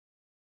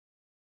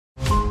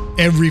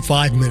Every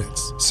 5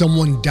 minutes,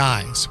 someone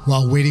dies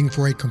while waiting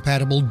for a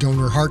compatible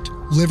donor heart,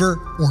 liver,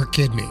 or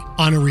kidney.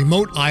 On a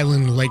remote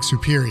island in Lake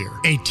Superior,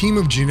 a team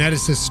of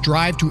geneticists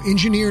strive to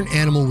engineer an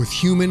animal with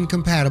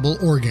human-compatible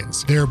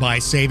organs, thereby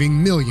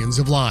saving millions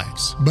of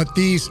lives. But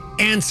these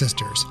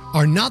ancestors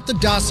are not the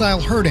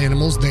docile herd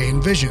animals they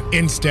envision.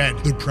 Instead,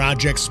 the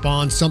project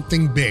spawns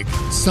something big,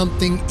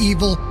 something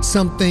evil,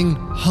 something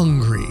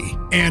hungry.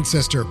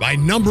 Ancestor by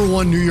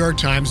 #1 New York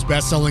Times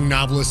bestselling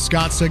novelist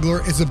Scott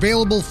Sigler is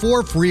available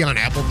for free on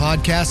Apple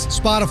Podcasts,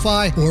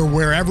 Spotify, or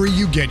wherever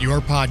you get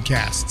your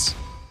podcasts.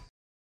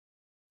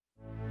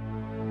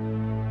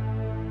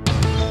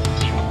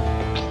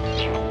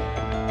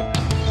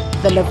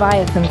 The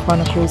Leviathan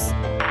Chronicles,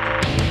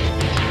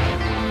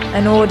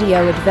 an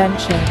audio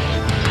adventure.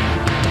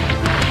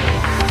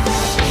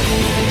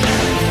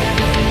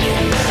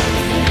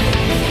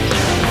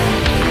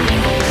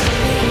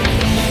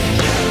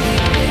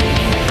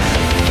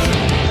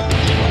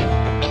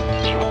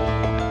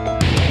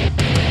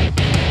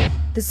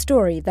 The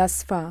story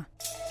thus far.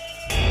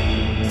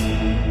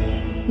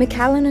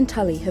 McAllen and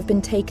Tully have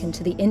been taken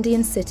to the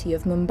Indian city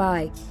of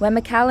Mumbai, where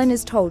McAllen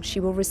is told she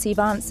will receive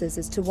answers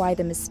as to why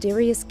the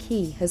mysterious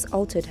key has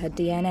altered her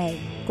DNA,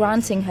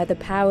 granting her the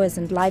powers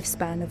and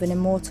lifespan of an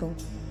immortal.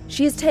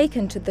 She is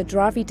taken to the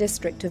Dravi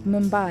district of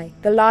Mumbai,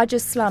 the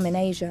largest slum in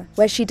Asia,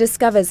 where she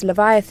discovers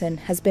Leviathan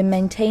has been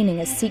maintaining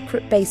a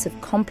secret base of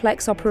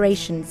complex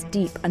operations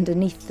deep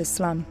underneath the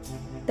slum.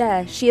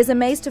 There, she is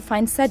amazed to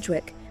find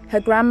Sedgwick, her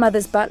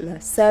grandmother's butler,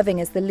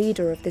 serving as the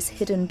leader of this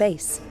hidden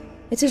base.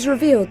 It is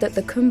revealed that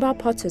the Kumbar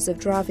Potters of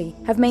Dravi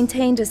have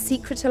maintained a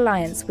secret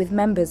alliance with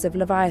members of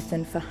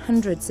Leviathan for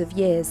hundreds of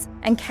years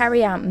and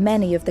carry out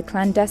many of the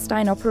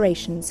clandestine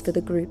operations for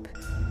the group.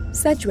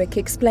 Sedgwick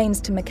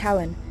explains to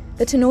McAllen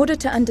that in order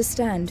to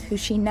understand who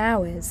she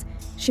now is,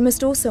 she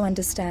must also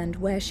understand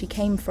where she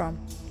came from.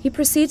 He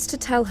proceeds to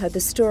tell her the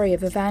story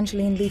of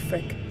Evangeline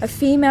Leifrik, a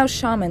female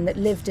shaman that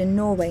lived in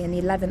Norway in the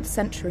 11th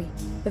century.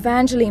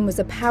 Evangeline was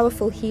a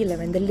powerful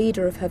healer and the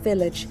leader of her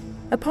village.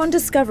 Upon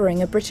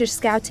discovering a British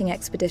scouting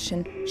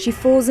expedition, she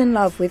falls in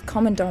love with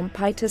Commandant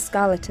Peiter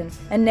Scarleton,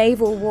 a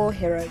naval war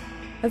hero.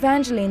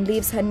 Evangeline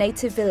leaves her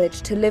native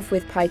village to live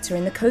with Peiter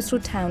in the coastal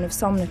town of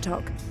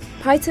Somnatok.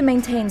 Peiter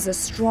maintains a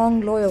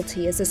strong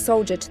loyalty as a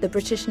soldier to the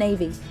British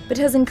Navy, but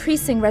has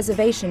increasing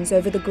reservations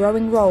over the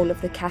growing role of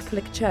the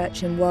Catholic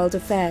Church in world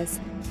affairs.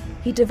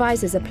 He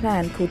devises a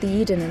plan called the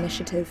Eden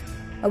Initiative,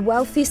 a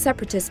wealthy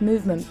separatist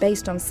movement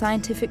based on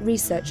scientific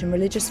research and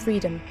religious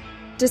freedom.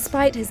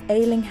 Despite his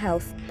ailing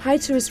health,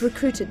 Peiter is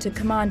recruited to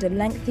command a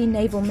lengthy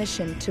naval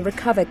mission to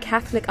recover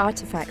Catholic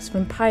artifacts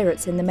from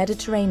pirates in the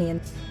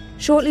Mediterranean.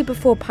 Shortly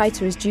before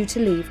Peiter is due to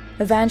leave,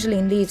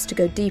 Evangeline leaves to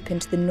go deep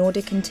into the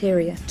Nordic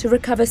interior to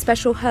recover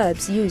special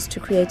herbs used to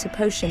create a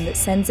potion that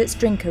sends its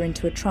drinker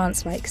into a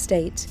trance-like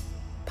state.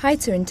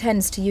 Peiter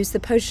intends to use the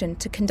potion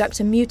to conduct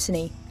a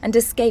mutiny and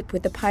escape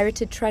with the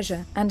pirated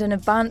treasure and an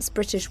advanced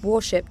British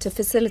warship to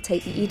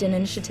facilitate the Eden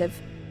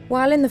Initiative.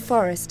 While in the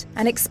forest,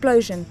 an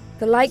explosion,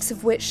 the likes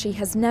of which she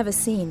has never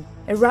seen,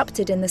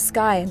 erupted in the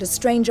sky and a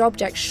strange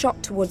object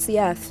shot towards the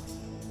earth.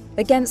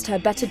 Against her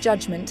better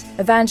judgment,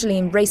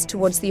 Evangeline raced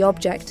towards the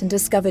object and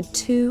discovered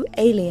 2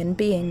 alien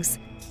beings,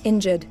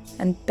 injured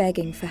and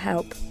begging for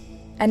help.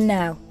 And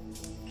now,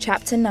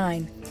 Chapter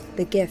 9,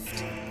 The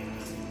Gift.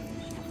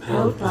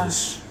 Help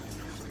us.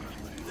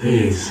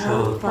 Please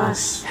help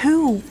us.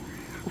 Who?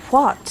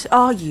 What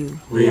are you?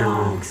 We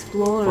are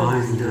explorers,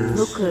 finders.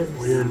 lookers.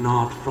 We are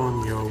not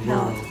from your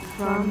Not world.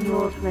 from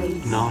your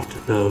place. Not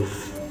of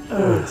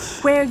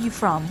Earth. Where are you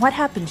from? What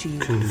happened to you?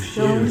 Don't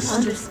Confused.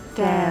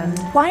 understand.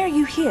 Why are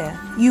you here?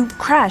 You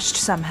crashed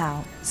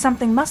somehow.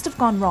 Something must have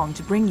gone wrong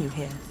to bring you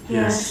here.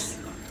 Yes.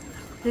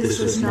 This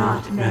was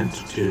not meant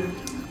to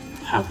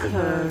happen.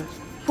 occur.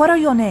 What are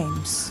your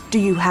names? Do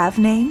you have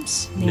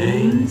names?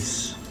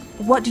 Names?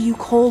 What do you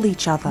call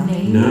each other?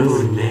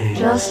 No names.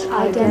 Just We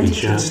identity.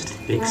 just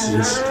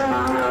exist.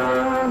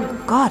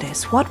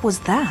 Goddess, what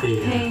was that?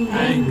 Fear, Pain,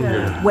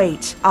 anger.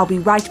 Wait, I'll be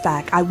right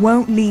back. I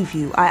won't leave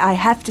you. I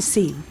have to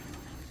see.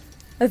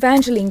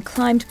 Evangeline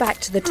climbed back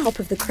to the top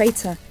of the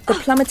crater. The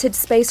plummeted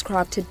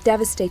spacecraft had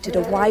devastated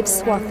a wide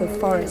swath of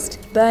forest.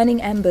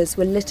 Burning embers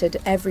were littered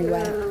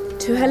everywhere.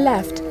 To her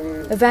left,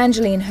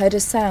 Evangeline heard a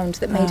sound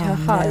that made her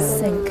heart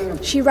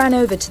sink. She ran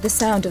over to the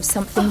sound of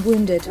something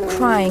wounded,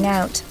 crying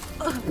out.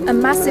 A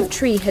massive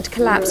tree had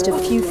collapsed a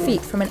few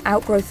feet from an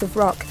outgrowth of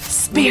rock.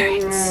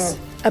 Spirits!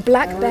 A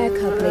black bear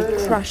cub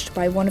lay crushed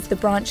by one of the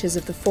branches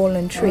of the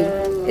fallen tree.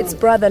 Its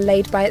brother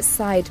laid by its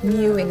side,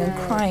 mewing and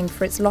crying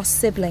for its lost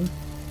sibling.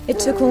 It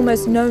took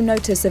almost no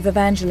notice of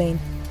Evangeline,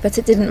 but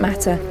it didn't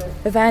matter.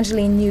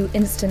 Evangeline knew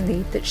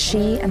instantly that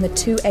she and the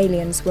 2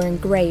 aliens were in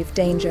grave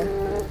danger.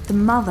 The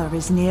mother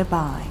is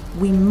nearby.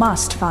 We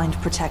must find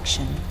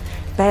protection.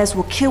 Bears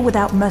will kill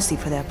without mercy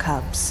for their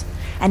cubs.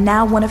 And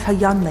now one of her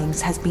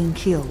younglings has been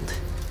killed.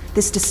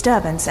 This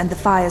disturbance and the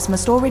fires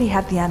must already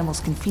have the animals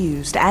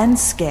confused and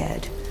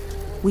scared.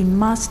 We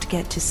must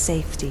get to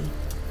safety.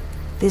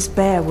 This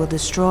bear will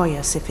destroy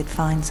us if it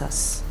finds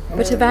us.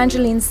 But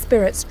Evangeline's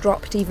spirits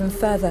dropped even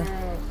further.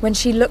 when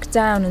she looked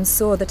down and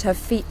saw that her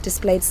feet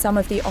displayed some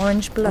of the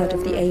orange blood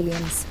of the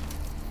aliens.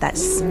 That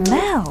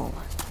smell!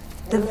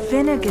 The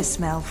vinegar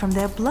smell from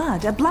their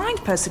blood. A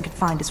blind person could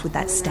find us with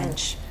that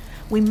stench.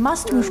 We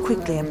must move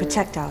quickly and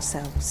protect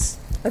ourselves.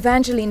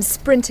 Evangeline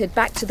sprinted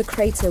back to the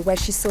crater where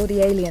she saw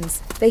the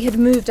aliens. They had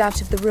moved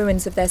out of the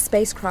ruins of their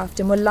spacecraft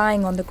and were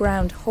lying on the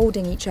ground,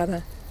 holding each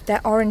other.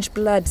 Their orange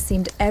blood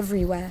seemed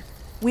everywhere.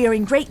 We are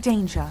in great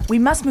danger. We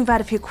must move out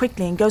of here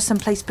quickly and go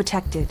someplace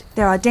protected.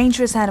 There are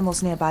dangerous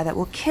animals nearby that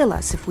will kill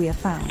us if we are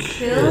found.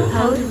 Kill?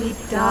 How do we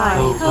die?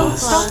 Help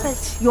us. Stop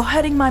it! You're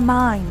hurting my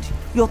mind.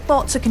 Your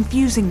thoughts are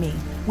confusing me.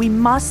 We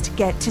must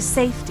get to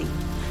safety.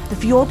 The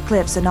fjord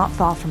cliffs are not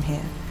far from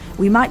here.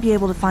 We might be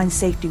able to find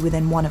safety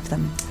within one of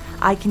them.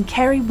 I can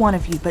carry one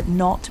of you, but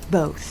not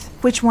both.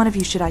 Which one of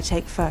you should I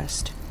take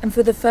first? And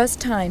for the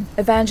first time,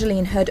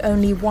 Evangeline heard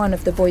only one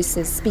of the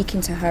voices speaking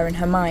to her in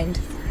her mind.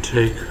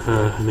 Take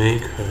her,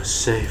 make her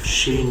safe.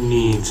 She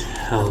needs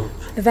help.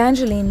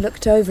 Evangeline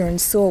looked over and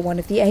saw one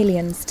of the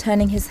aliens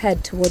turning his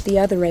head toward the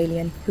other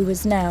alien, who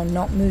was now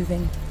not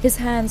moving. His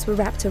hands were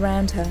wrapped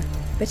around her,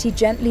 but he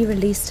gently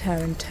released her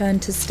and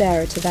turned to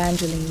stare at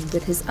Evangeline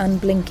with his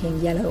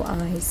unblinking yellow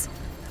eyes.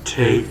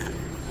 Take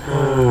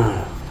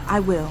her. I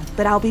will,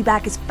 but I'll be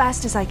back as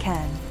fast as I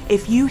can.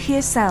 If you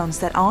hear sounds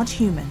that aren't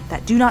human,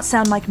 that do not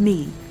sound like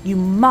me, you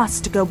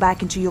must go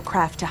back into your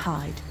craft to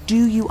hide.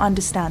 Do you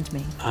understand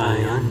me? I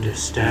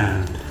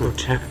understand.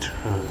 Protect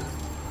her.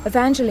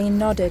 Evangeline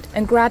nodded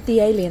and grabbed the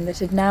alien that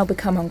had now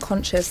become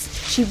unconscious.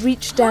 She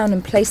reached down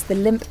and placed the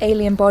limp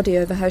alien body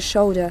over her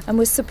shoulder and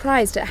was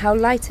surprised at how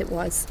light it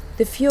was.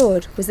 The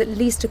fjord was at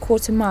least a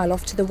quarter mile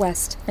off to the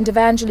west, and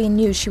Evangeline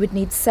knew she would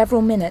need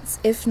several minutes,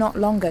 if not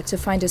longer, to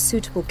find a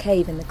suitable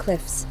cave in the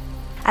cliffs.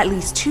 At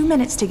least 2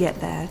 minutes to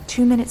get there,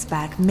 2 minutes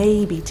back,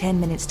 maybe 10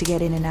 minutes to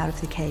get in and out of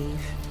the cave.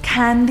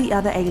 Can the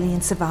other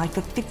alien survive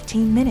for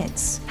 15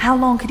 minutes? How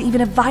long could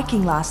even a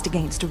Viking last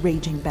against a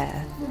raging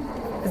bear?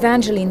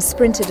 Evangeline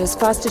sprinted as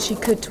fast as she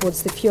could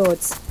towards the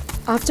fjords.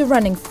 After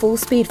running full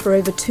speed for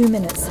over 2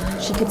 minutes,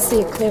 she could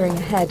see a clearing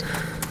ahead.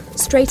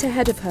 Straight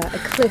ahead of her, a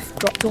cliff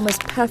dropped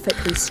almost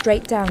perfectly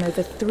straight down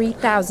over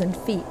 3,000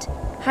 feet.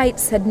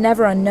 Heights had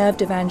never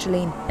unnerved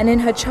Evangeline, and in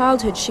her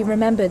childhood she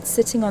remembered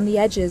sitting on the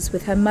edges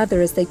with her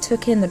mother as they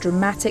took in the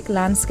dramatic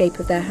landscape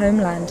of their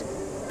homeland.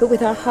 But with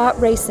her heart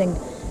racing,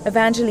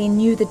 Evangeline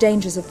knew the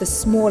dangers of the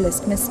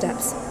smallest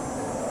missteps.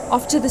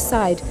 Off to the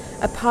side,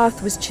 a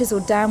path was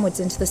chiseled downwards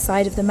into the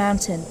side of the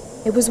mountain.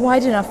 It was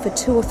wide enough for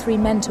 2 or 3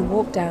 men to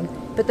walk down,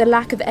 but the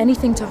lack of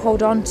anything to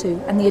hold on to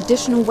and the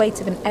additional weight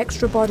of an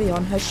extra body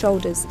on her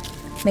shoulders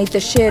made the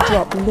sheer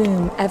drop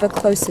loom ever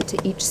closer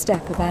to each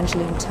step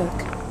Evangeline took.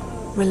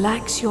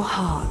 Relax your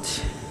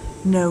heart.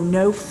 Know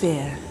no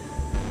fear.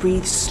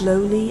 Breathe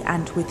slowly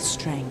and with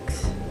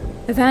strength.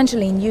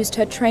 Evangeline used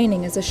her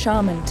training as a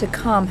shaman to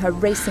calm her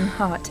racing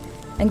heart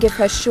and give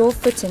her sure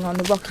footing on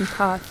the rocky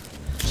path.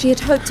 She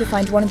had hoped to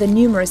find one of the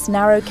numerous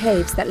narrow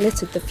caves that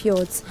littered the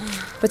fjords,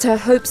 but her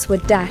hopes were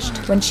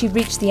dashed when she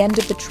reached the end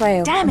of the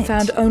trail and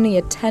found only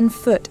a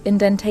 10-foot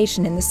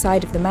indentation in the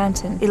side of the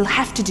mountain. It'll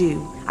have to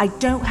do. I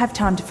don't have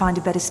time to find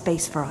a better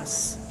space for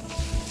us.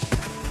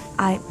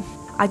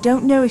 I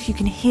don't know if you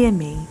can hear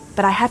me,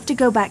 but I have to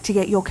go back to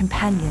get your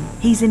companion.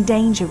 He's in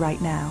danger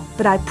right now,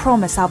 but I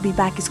promise I'll be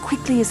back as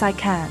quickly as I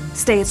can.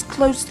 Stay as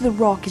close to the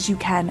rock as you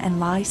can and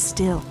lie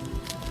still.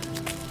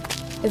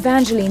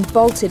 Evangeline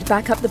bolted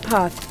back up the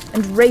path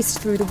and raced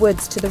through the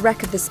woods to the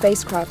wreck of the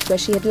spacecraft where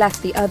she had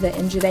left the other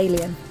injured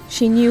alien.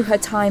 She knew her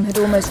time had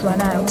almost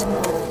run out.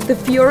 The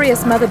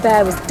furious mother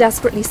bear was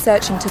desperately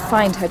searching to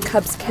find her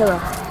cub's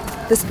killer.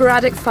 The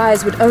sporadic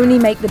fires would only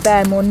make the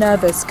bear more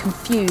nervous,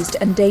 confused,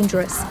 and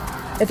dangerous.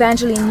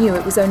 Evangeline knew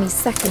it was only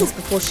seconds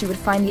before she would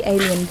find the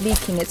alien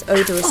leaking its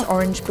odorous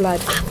orange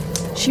blood.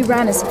 She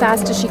ran as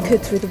fast as she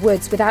could through the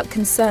woods without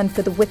concern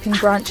for the whipping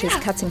branches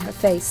cutting her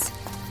face.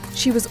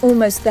 She was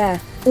almost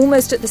there,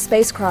 almost at the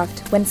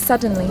spacecraft, when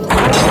suddenly the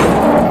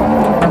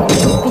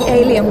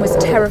alien was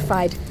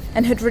terrified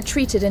and had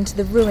retreated into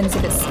the ruins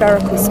of its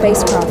spherical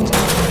spacecraft.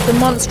 The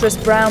monstrous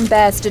brown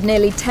bear stood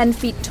nearly 10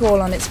 feet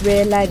tall on its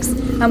rear legs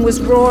and was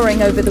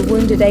roaring over the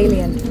wounded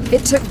alien.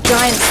 It took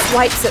giant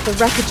swipes at the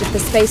wreckage of the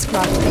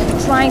spacecraft,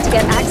 trying to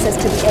get access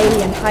to the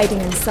alien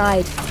hiding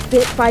inside.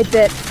 Bit by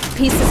bit,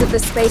 pieces of the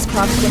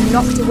spacecraft were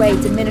knocked away,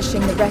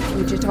 diminishing the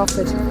refuge it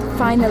offered.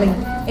 Finally,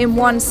 in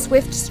one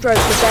swift stroke,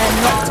 the bear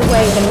knocked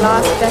away the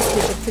last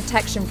vestige of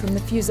protection from the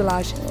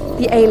fuselage.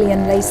 The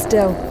alien lay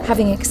still,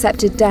 having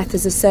accepted death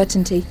as a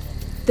certainty.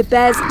 The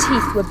bear's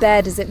teeth were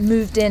bared as it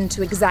moved in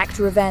to exact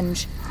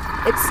revenge.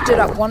 It stood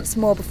up once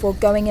more before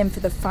going in for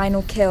the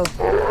final kill.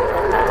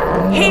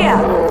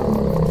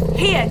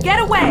 Here, get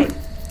away!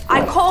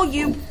 I call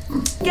you,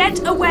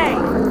 get away!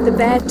 The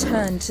bear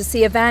turned to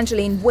see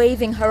Evangeline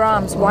waving her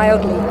arms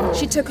wildly.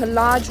 She took a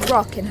large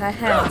rock in her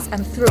hands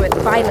and threw it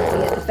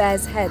violently at the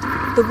bear's head.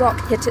 The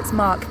rock hit its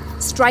mark,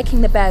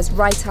 striking the bear's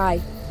right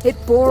eye.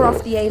 It bore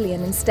off the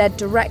alien instead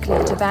directly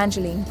at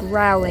Evangeline,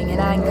 growling in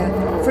anger.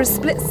 For a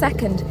split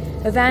second,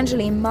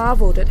 Evangeline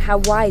marveled at how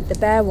wide the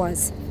bear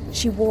was.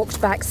 She walked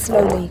back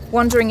slowly,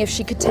 wondering if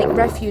she could take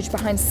refuge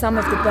behind some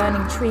of the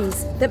burning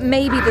trees, that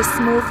maybe the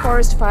small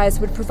forest fires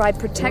would provide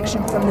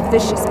protection from the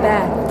vicious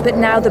bear. But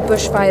now the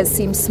bushfires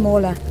seemed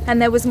smaller,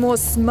 and there was more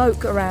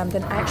smoke around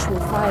than actual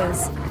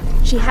fires.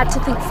 She had to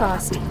think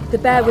fast. The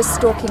bear was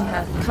stalking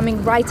her,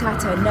 coming right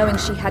at her, knowing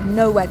she had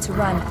nowhere to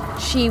run.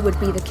 She would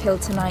be the kill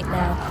tonight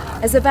now.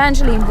 As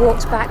Evangeline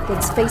walked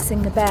backwards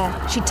facing the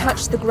bear, she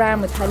touched the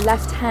ground with her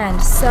left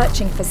hand,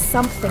 searching for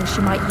something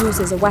she might use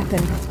as a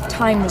weapon.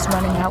 Time was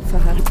running out for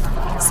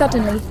her.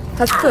 Suddenly,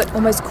 her foot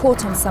almost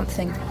caught on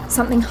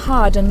something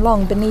hard and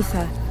long beneath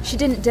her. She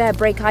didn't dare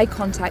break eye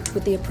contact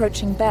with the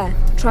approaching bear,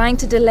 trying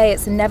to delay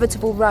its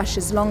inevitable rush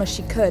as long as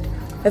she could.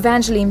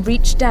 Evangeline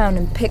reached down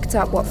and picked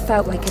up what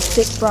felt like a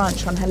thick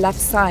branch on her left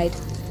side.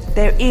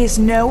 There is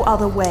no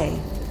other way.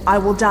 I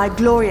will die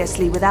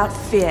gloriously without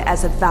fear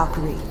as a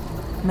Valkyrie.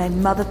 May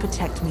Mother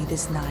protect me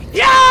this night.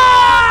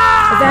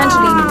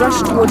 Evangeline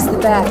rushed towards the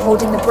bear,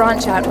 holding the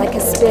branch out like a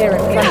spear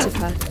in front of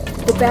her.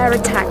 The bear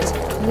attacked,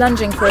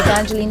 lunging for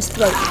Evangeline's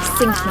throat,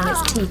 sinking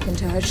its teeth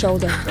into her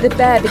shoulder. The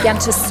bear began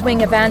to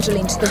swing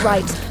Evangeline to the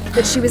right,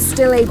 but she was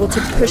still able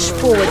to push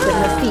forward with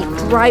her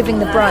feet, driving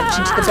the branch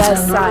into the bear's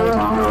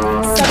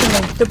side.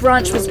 Suddenly, the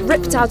branch was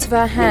ripped out of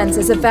her hands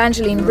as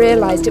Evangeline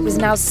realized it was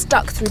now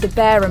stuck through the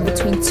bear and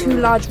between two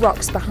large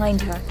rocks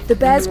behind her. The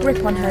bear's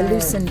grip on her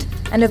loosened,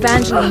 and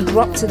Evangeline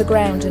dropped to the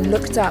ground and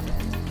looked up.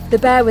 The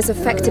bear was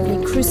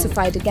effectively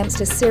crucified against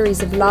a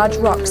series of large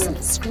rocks,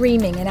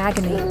 screaming in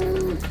agony.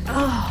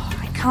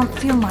 I can't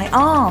feel my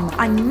arm.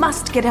 I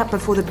must get up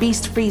before the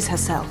beast frees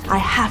herself. I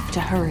have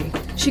to hurry.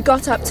 She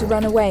got up to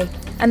run away,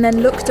 and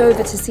then looked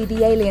over to see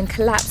the alien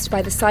collapsed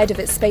by the side of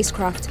its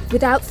spacecraft.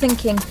 Without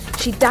thinking,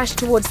 she dashed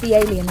towards the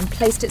alien and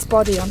placed its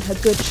body on her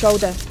good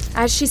shoulder.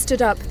 As she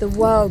stood up, the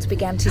world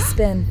began to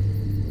spin.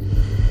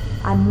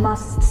 I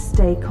must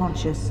stay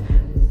conscious.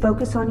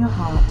 Focus on your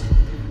heart.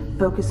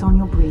 Focus on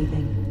your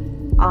breathing.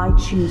 I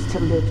choose to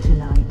live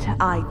tonight.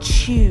 I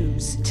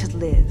choose to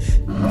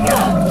live.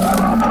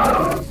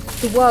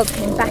 The world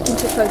came back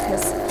into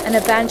focus, and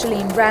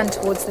Evangeline ran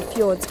towards the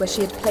fjords where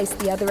she had placed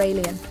the other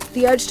alien.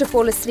 The urge to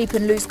fall asleep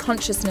and lose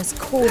consciousness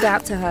called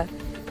out to her,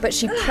 but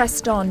she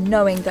pressed on,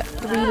 knowing that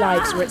 3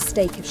 lives were at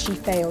stake if she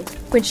failed.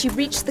 When she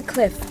reached the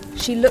cliff,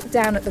 she looked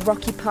down at the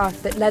rocky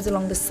path that led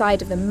along the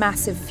side of the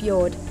massive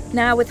fjord.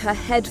 Now, with her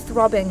head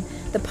throbbing,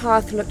 the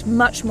path looked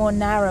much more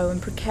narrow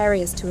and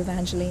precarious to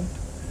Evangeline.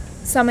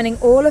 Summoning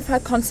all of her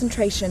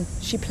concentration,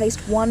 she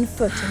placed one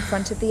foot in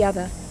front of the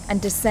other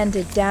and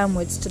descended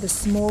downwards to the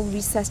small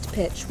recessed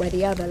pitch where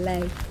the other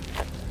lay.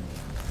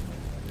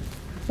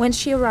 When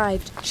she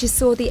arrived, she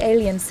saw the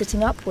alien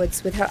sitting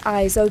upwards with her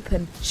eyes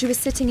open. She was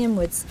sitting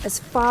inwards, as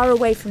far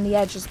away from the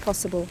edge as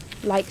possible,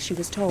 like she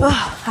was told.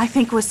 I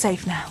think we're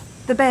safe now.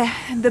 The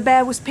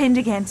bear was pinned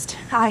against.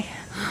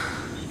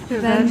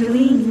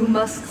 Evangeline, you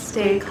must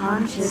stay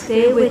conscious.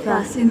 Stay with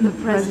us in the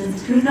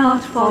present. Do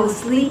not fall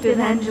asleep,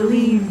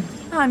 Evangeline.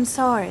 I'm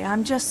sorry,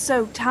 I'm just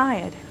so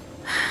tired.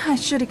 I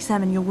should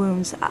examine your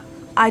wounds.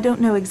 I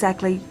don't know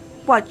exactly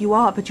what you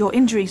are, but your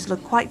injuries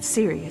look quite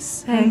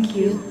serious. Thank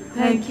you.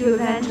 Thank you,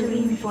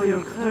 Evangeline, for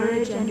your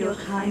courage and your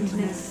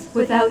kindness.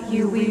 Without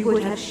you, we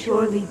would have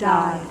surely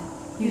died.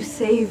 You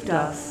saved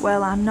us.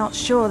 Well, I'm not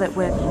sure that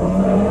we're...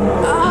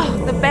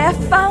 the bear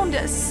found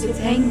us! It's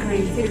angry.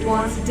 It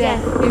wants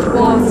death. It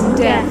wants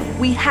death.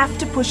 We have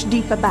to push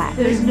deeper back.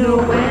 There's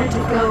nowhere to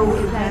go,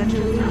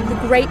 Evangeline.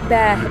 The great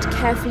bear had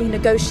carefully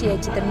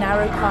negotiated the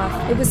narrow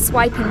path. It was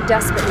swiping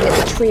desperately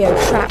at the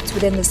trio trapped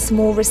within the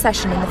small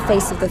recession in the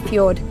face of the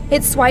fjord.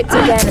 It swiped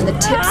again, and the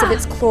tips of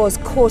its claws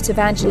caught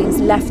Evangeline's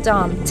left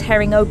arm,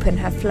 tearing open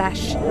her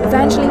flesh.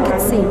 Evangeline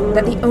could see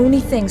that the only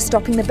thing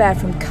stopping the bear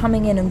from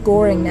coming in and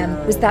goring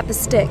them was that the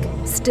stick,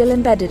 still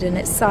embedded in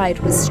its side,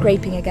 was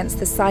scraping against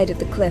the side of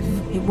the cliff.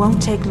 It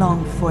won't take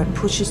long before it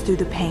pushes through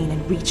the pain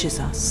and reaches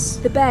us.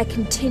 The bear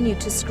continued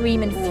to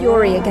scream in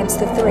fury against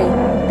the 3.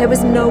 There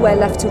was nowhere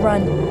left to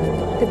run.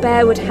 The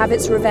bear would have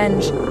its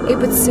revenge. It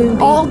would soon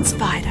be... Old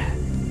Spider,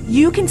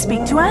 you can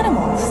speak to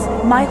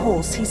animals. My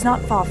horse, he's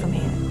not far from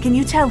here. Can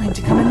you tell him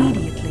to come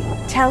immediately?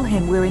 Tell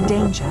him we're in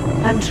danger.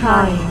 I'm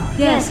trying.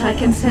 Yes, I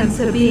can sense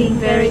a being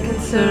very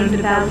concerned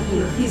about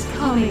you. He's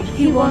coming.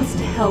 He wants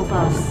to help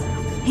us.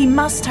 He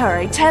must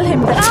hurry. Tell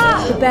him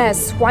that... The bear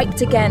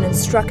swiped again and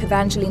struck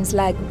Evangeline's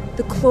leg.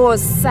 The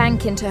claws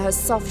sank into her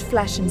soft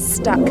flesh and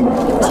stuck. It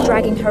was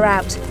dragging her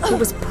out. It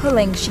was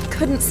pulling. She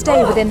couldn't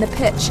stay within the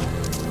pitch.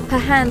 Her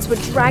hands were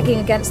dragging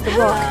against the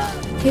rock.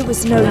 It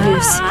was no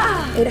use.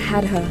 It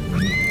had her.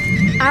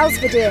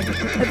 Alsvadir,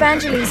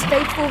 Evangeline's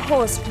faithful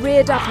horse,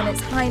 reared up on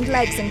its hind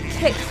legs and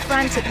kicked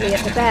frantically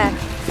at the bear.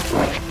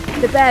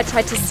 The bear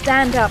tried to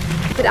stand up,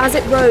 but as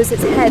it rose,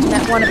 its head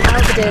met one of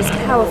Alsvadir's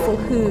powerful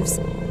hooves.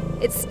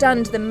 It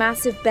stunned the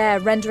massive bear,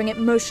 rendering it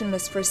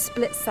motionless for a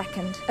split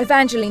second.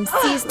 Evangeline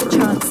seized the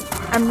chance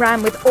and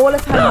ran with all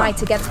of her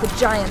might against the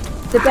giant.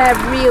 The bear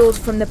reeled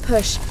from the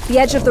push. The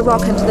edge of the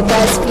rock under the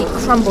bear's feet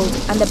crumbled,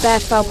 and the bear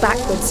fell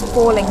backwards,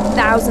 falling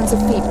thousands of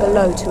feet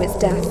below to its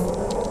death.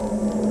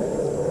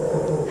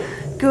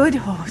 Good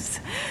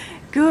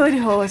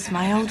horse,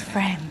 my old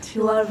friend.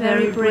 You are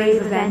very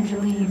brave,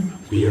 Evangeline.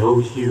 We owe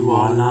you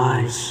our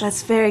lives.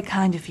 That's very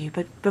kind of you,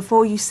 but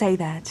before you say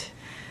that,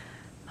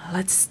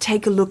 let's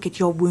take a look at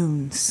your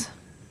wounds.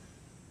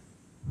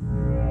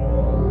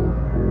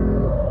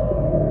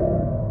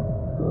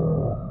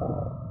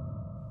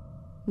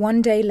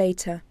 One day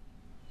later.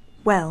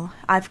 Well,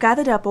 I've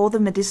gathered up all the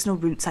medicinal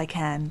roots I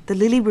can. The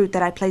lily root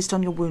that I placed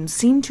on your wounds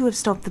seemed to have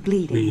stopped the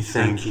bleeding. We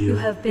thank you. You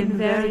have been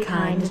very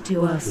kind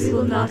to us. We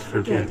will not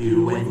forget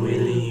you when we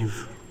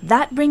leave.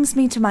 That brings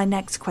me to my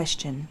next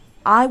question.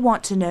 I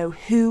want to know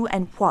who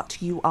and what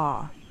you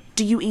are.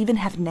 Do you even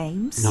have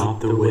names?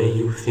 Not the way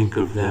you think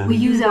of them. We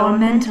use our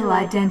mental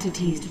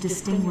identities to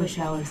distinguish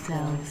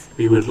ourselves.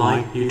 We would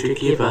like you to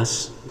give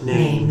us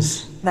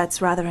names.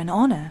 That's rather an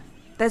honor.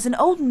 There's an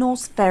old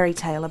Norse fairy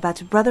tale about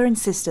a brother and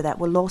sister that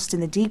were lost in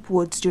the deep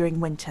woods during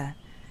winter.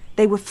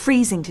 They were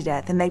freezing to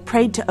death and they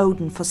prayed to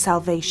Odin for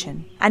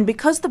salvation. And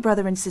because the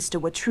brother and sister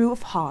were true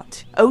of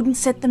heart, Odin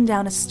set them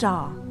down a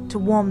star to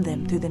warm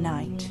them through the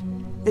night.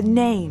 The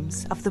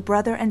names of the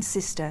brother and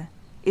sister,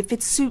 if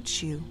it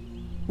suits you,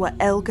 were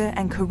Elga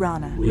and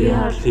Karana. We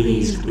are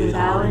pleased with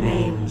our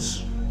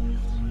names.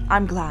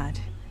 I'm glad.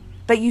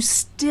 But you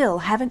still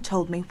haven't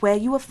told me where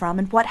you are from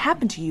and what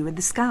happened to you in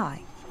the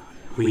sky.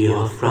 We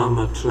are from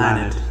a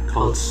planet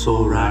called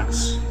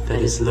Sorax that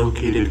is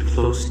located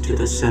close to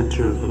the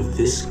center of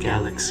this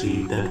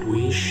galaxy that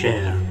we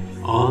share.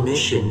 Our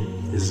mission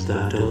is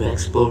that of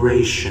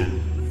exploration.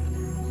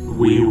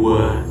 We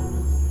were...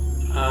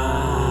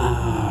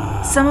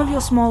 Some of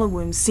your smaller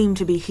wounds seem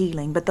to be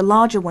healing, but the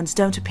larger ones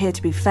don't appear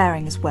to be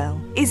faring as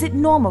well. Is it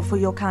normal for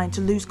your kind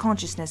to lose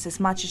consciousness as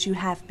much as you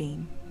have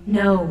been?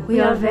 No,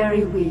 we are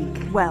very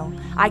weak. Well,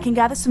 I can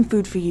gather some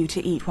food for you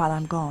to eat while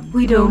I'm gone.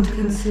 We don't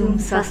consume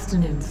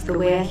sustenance the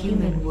way a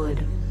human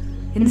would.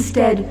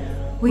 Instead,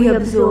 we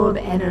absorb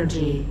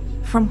energy.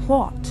 From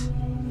what?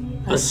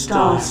 A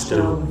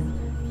starstone.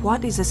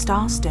 What is a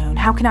starstone?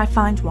 How can I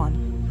find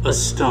one? A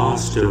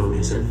starstone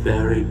is a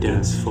very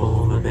dense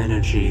form of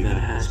energy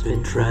that has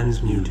been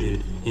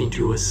transmuted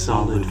into a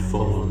solid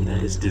form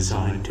that is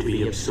designed to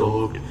be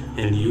absorbed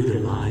and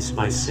utilized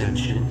by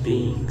sentient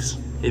beings.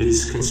 It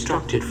is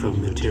constructed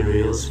from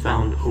materials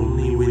found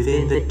only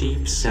within the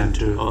deep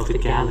center of the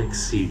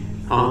galaxy.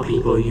 Our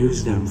people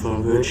use them for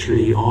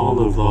virtually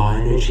all of our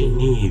energy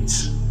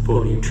needs,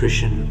 for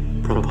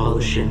nutrition,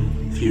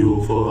 propulsion,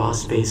 fuel for our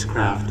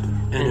spacecraft,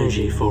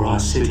 energy for our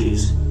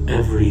cities,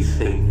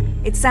 everything.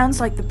 It sounds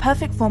like the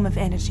perfect form of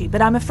energy,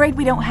 but I'm afraid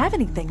we don't have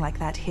anything like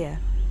that here.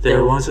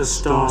 There was a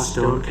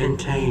starstone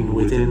contained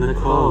within the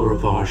core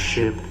of our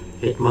ship.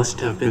 It must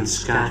have been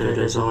scattered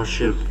as our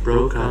ship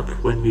broke up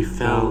when we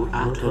fell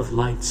out of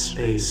light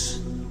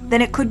space.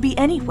 Then it could be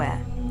anywhere,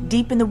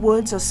 deep in the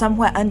woods or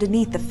somewhere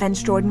underneath the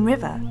Fenstorden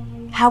River.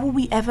 How will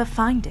we ever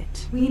find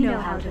it? We know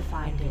how to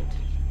find it.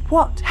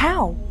 What?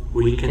 How?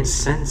 We can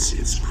sense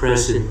its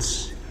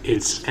presence,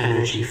 its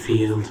energy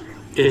field.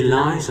 It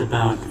lies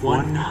about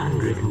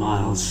 100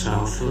 miles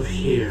south of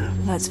here.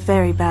 That's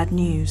very bad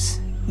news.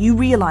 You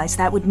realize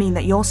that would mean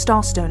that your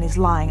starstone is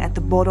lying at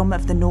the bottom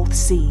of the North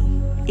Sea.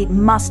 It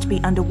must be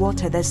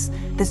underwater. There's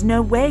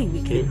no way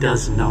we can... It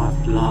does not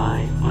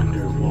lie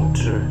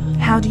underwater.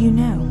 How do you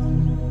know?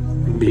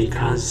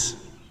 Because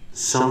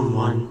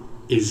someone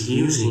is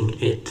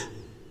using it.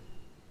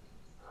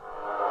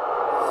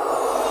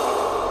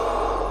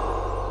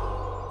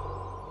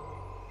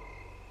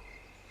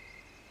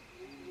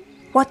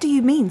 What do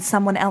you mean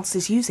someone else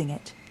is using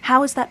it?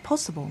 How is that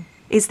possible?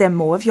 Is there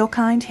more of your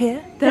kind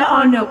here? There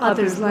are no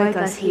others like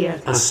us here.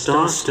 A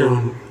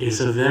starstone is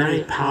a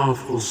very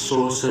powerful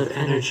source of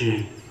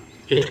energy.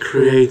 It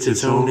creates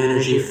its own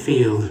energy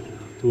field,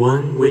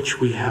 one which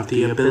we have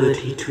the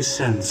ability to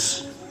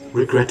sense.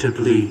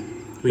 Regrettably,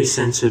 we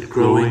sense it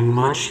growing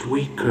much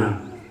weaker.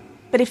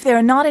 But if there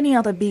are not any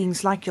other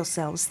beings like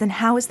yourselves, then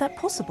how is that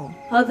possible?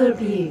 Other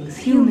beings,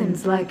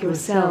 humans like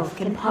yourself,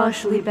 can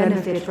partially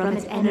benefit from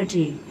its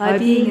energy by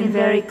being in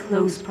very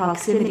close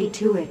proximity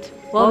to it.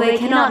 While they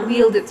cannot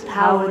wield its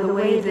power the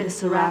way that a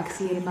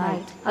Soraxian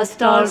might, a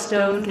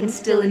starstone can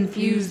still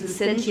infuse the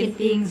sentient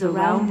beings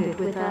around it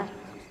with a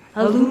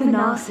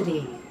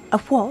luminosity. A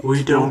what?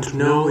 We don't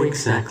know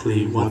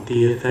exactly what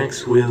the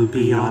effects will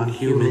be on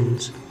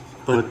humans,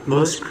 but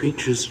most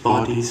creatures'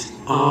 bodies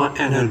are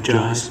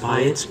energized by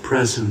its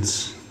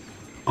presence.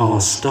 Our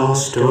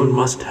starstone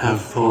must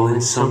have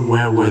fallen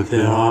somewhere where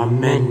there are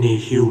many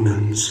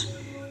humans.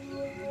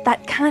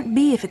 That can't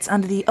be if it's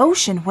under the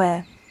ocean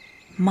where...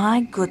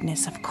 My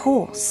goodness, of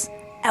course.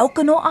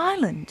 Elkanor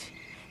Island.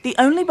 The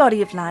only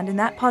body of land in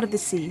that part of the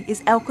sea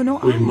is Elkanor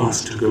We Island.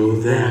 must go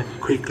there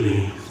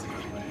quickly.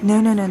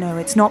 No,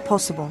 it's not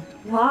possible.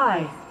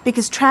 Why?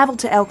 Because travel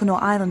to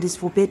Elkanor Island is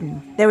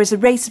forbidden. There is a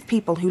race of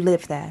people who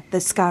live there, the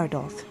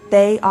Skardoth.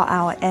 They are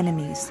our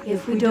enemies.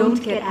 If we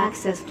don't get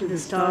access to the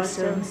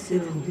Starstone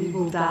soon, we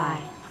will die.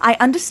 I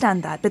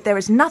understand that, but there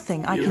is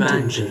nothing I can do.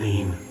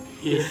 Evangeline,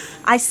 if...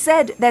 I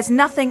said there's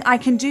nothing I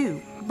can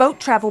do. Boat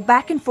travel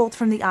back and forth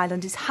from the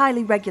island is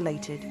highly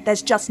regulated.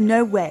 There's just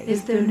no way.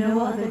 Is there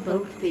no other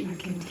boat that you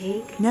can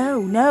take?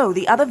 No.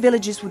 The other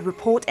villages would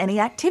report any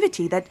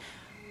activity that...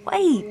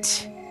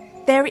 Wait.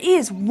 There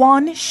is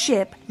one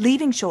ship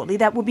leaving shortly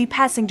that will be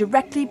passing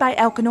directly by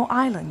Elkanor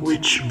Island.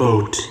 Which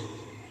boat?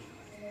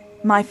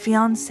 My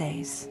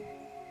fiancé's.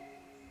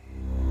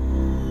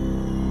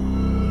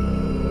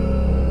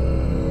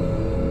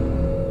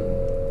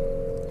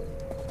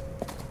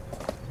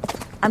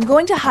 I'm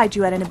going to hide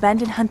you at an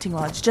abandoned hunting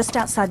lodge just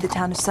outside the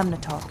town of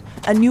Sumnatok.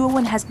 A newer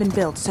one has been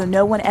built, so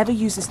no one ever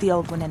uses the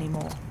old one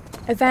anymore.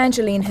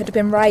 Evangeline had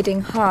been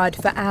riding hard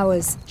for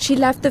hours. She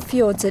left the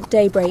fjords at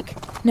daybreak,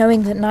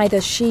 knowing that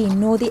neither she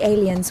nor the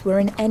aliens were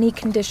in any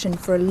condition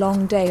for a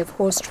long day of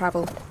horse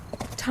travel.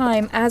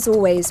 Time, as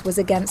always, was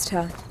against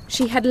her.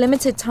 She had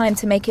limited time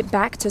to make it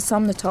back to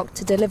Somnatok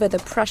to deliver the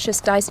precious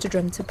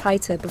Dystodrum to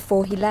Piter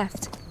before he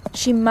left.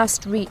 She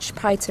must reach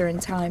Piter in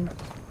time.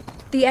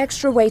 The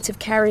extra weight of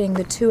carrying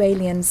the two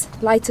aliens,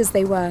 light as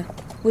they were,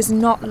 was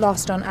not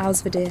lost on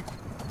Alsvadir.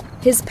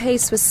 His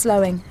pace was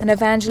slowing, and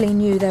Evangeline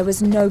knew there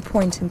was no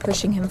point in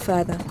pushing him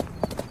further.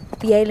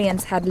 The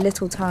aliens had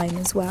little time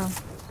as well.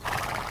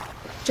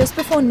 Just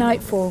before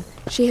nightfall,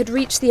 she had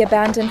reached the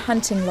abandoned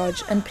hunting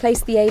lodge and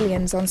placed the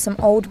aliens on some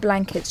old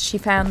blankets she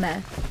found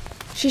there.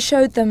 She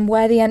showed them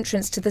where the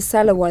entrance to the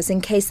cellar was in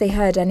case they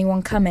heard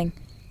anyone coming.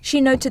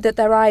 She noted that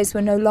their eyes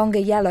were no longer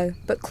yellow,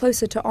 but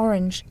closer to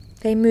orange.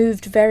 They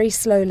moved very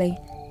slowly,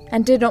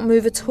 and did not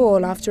move at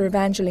all after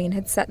Evangeline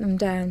had set them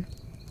down.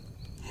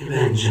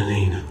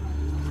 Evangeline,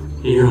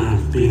 you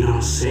have been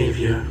our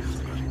savior,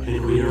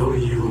 and we owe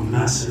you a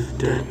massive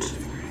debt.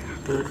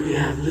 But we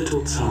have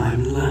little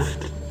time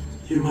left.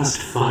 You must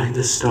find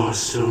the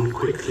Starstone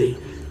quickly,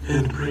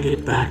 and bring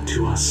it back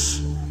to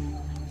us.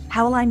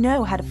 How will I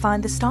know how to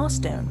find the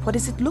Starstone? What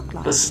does it look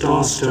like? A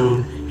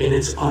Starstone, in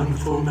its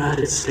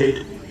unformatted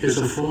state, is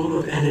a form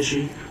of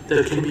energy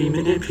that can be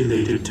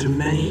manipulated to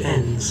many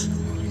ends.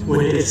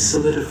 When it is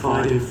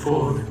solidified in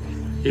form,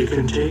 it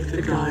can take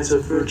the guise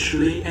of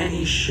virtually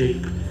any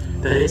shape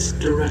that its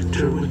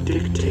director would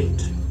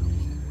dictate.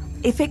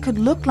 If it could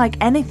look like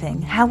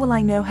anything, how will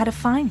I know how to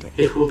find it?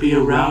 It will be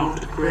a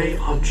round gray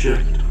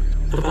object,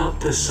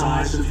 about the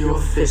size of your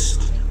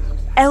fist.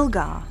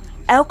 Elgar,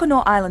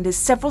 Elkanor Island is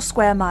several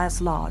square miles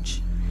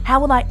large. How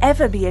will I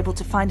ever be able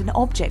to find an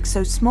object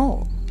so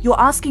small? You're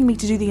asking me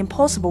to do the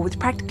impossible with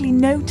practically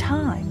no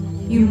time.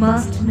 You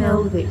must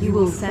know that you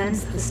will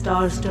sense the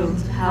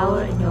Starstone's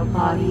power in your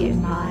body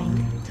and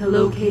mind. To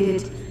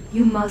locate it,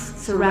 you must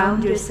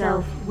surround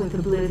yourself with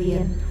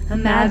oblivion.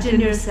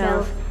 Imagine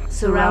yourself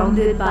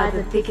surrounded by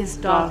the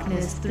thickest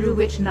darkness through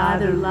which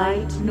neither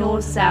light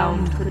nor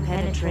sound could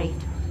penetrate.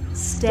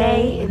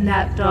 Stay in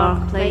that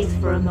dark place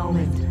for a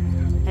moment,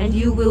 and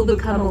you will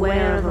become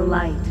aware of a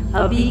light,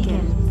 a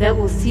beacon that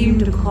will seem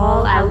to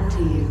call out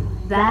to you.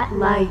 That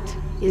light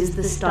is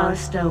the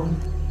Starstone.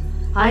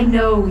 I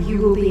know you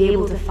will be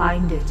able to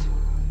find it.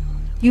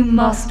 You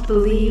must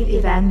believe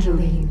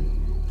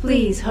Evangeline.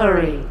 Please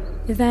hurry.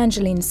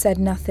 Evangeline said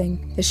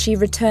nothing as she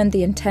returned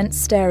the intense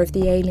stare of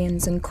the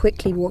aliens and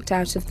quickly walked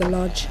out of the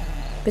lodge.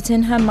 But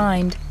in her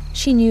mind,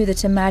 she knew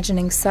that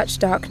imagining such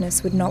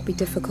darkness would not be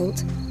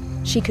difficult.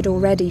 She could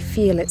already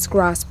feel its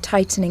grasp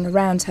tightening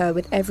around her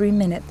with every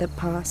minute that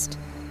passed.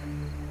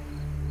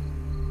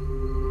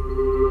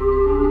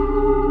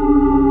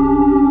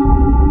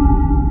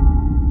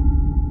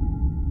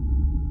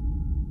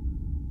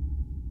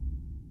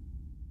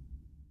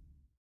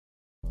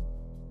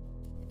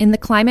 In the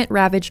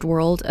climate-ravaged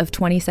world of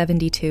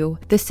 2072,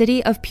 the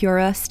city of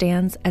Pura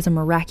stands as a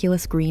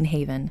miraculous green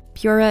haven.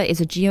 Pura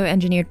is a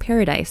geoengineered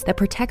paradise that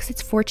protects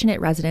its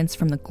fortunate residents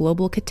from the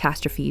global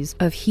catastrophes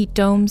of heat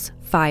domes,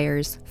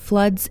 fires,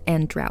 floods,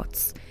 and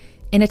droughts.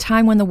 In a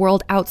time when the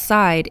world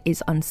outside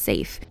is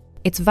unsafe,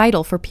 it's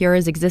vital for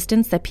Pura's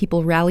existence that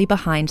people rally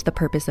behind the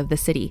purpose of the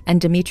city, and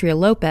Demetria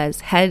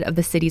Lopez, head of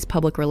the city's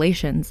public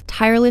relations,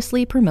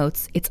 tirelessly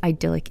promotes its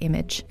idyllic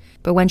image.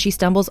 But when she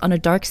stumbles on a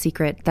dark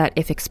secret that,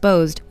 if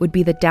exposed, would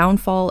be the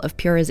downfall of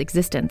Pura's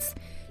existence,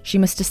 she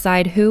must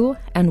decide who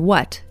and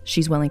what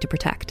she's willing to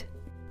protect.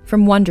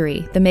 From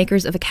Wondery, the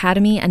makers of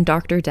Academy and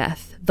Dr.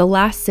 Death, The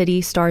Last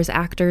City stars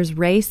actors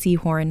Ray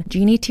Seahorn,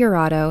 Jeannie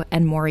Tirado,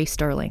 and Maury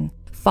Sterling.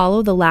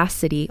 Follow The Last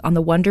City on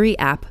the Wondery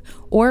app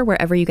or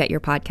wherever you get your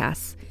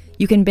podcasts.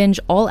 You can binge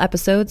all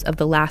episodes of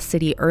The Last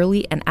City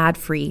early and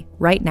ad-free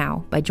right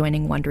now by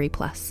joining Wondery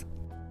Plus.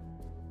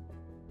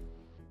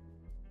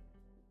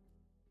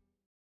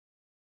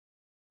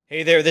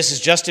 Hey there, this is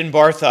Justin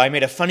Bartha. I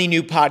made a funny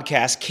new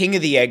podcast, King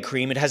of the Egg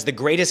Cream. It has the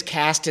greatest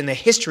cast in the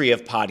history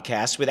of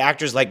podcasts with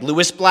actors like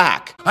Louis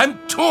Black. I'm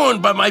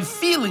torn by my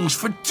feelings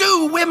for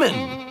two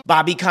women.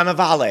 Bobby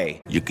Cannavale.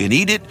 You can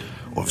eat it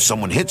Or if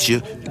someone hits you,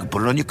 you can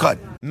put it on your cut.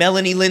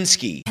 Melanie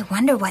Linsky. I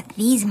wonder what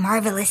these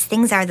marvelous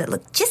things are that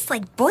look just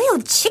like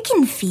boiled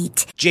chicken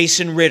feet.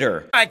 Jason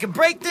Ritter. I can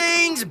break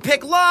things and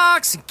pick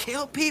locks and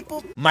kill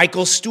people.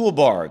 Michael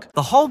Stuhlbarg.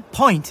 The whole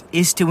point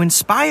is to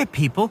inspire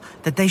people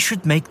that they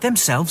should make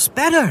themselves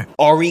better.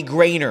 Ari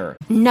Grainer.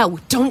 No,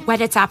 don't whet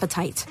its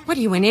appetite. What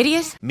are you, an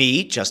idiot?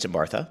 Me, Justin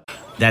Bartha.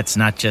 That's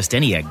not just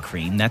any egg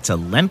cream, that's a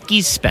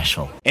Lemke's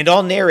special. And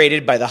all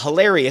narrated by the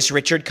hilarious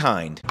Richard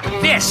Kind.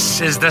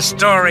 This is the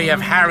story of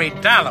Harry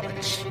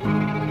Dalowitz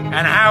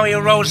and how he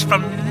rose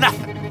from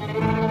nothing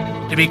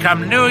to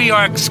become New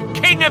York's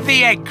King of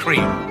the Egg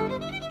Cream.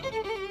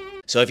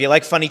 So if you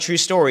like funny true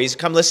stories,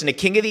 come listen to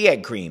King of the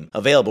Egg Cream,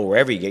 available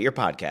wherever you get your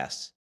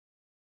podcasts.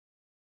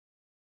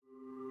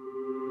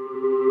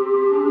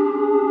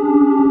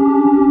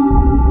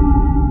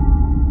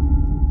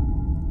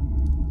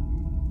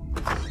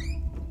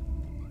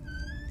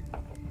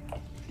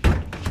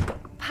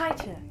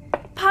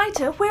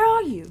 Piter, where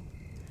are you?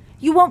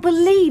 You won't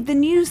believe the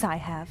news I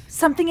have.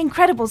 Something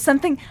incredible,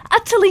 something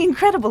utterly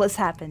incredible has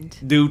happened.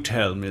 Do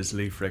tell, Miss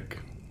Leafrick.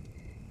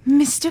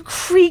 Mr.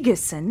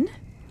 Kriegerson?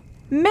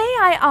 May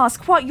I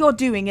ask what you're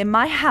doing in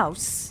my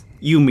house?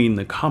 You mean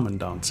the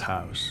Commandant's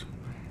house.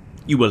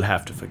 You will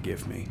have to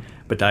forgive me,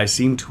 but I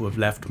seem to have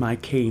left my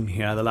cane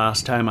here the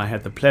last time I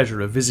had the pleasure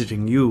of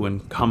visiting you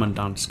and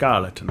Commandant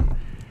Scarleton.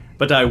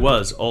 But I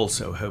was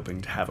also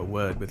hoping to have a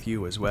word with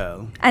you as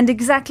well. And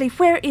exactly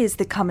where is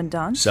the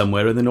Commandant?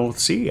 Somewhere in the North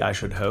Sea, I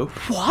should hope.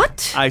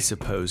 What? I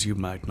suppose you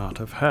might not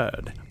have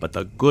heard, but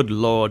the good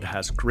Lord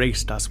has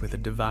graced us with a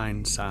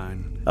divine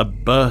sign. A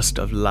burst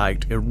of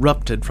light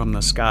erupted from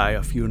the sky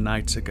a few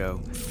nights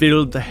ago,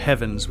 filled the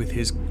heavens with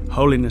His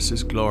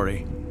Holiness's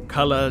glory.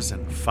 Colors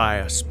and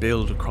fire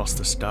spilled across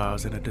the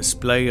stars in a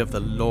display of the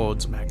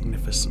Lord's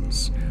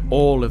magnificence.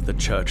 All of the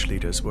church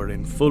leaders were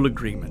in full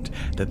agreement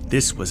that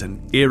this was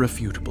an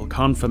irrefutable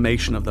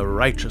confirmation of the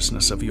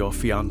righteousness of your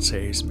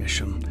fiancé's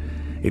mission.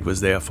 It was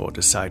therefore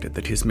decided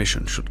that his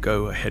mission should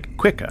go ahead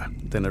quicker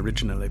than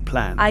originally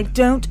planned. I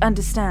don't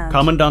understand.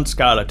 Commandant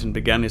Scarleton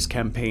began his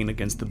campaign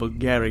against the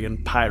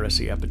Bulgarian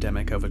piracy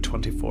epidemic over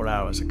 24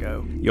 hours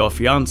ago. Your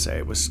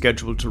fiancé was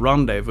scheduled to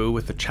rendezvous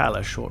with the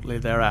Chalice shortly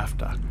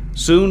thereafter.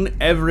 Soon,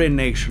 every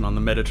nation on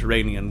the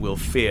Mediterranean will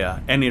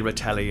fear any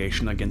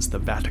retaliation against the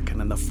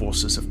Vatican and the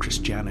forces of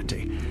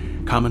Christianity.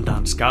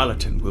 Commandant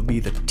Scarleton will be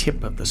the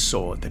tip of the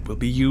sword that will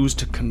be used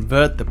to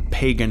convert the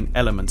pagan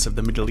elements of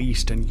the Middle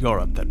East and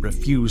Europe that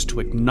refuse to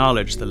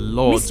acknowledge the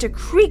Lord's... Mr.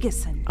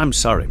 Kriegerson! I'm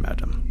sorry,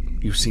 madam.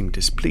 You seem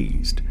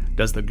displeased.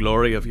 Does the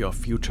glory of your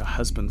future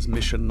husband's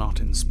mission not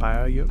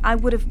inspire you? I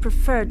would have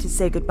preferred to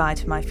say goodbye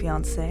to my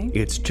fiancé.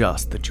 It's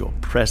just that your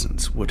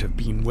presence would have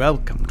been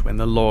welcomed when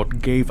the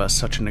Lord gave us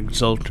such an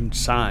exultant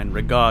sign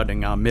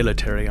regarding our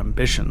military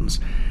ambitions,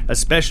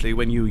 especially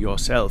when you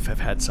yourself have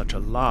had such a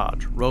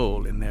large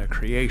role in their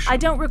creation. I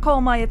don't recall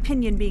my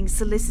opinion being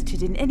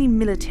solicited in any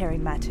military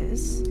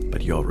matters.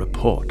 But your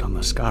report on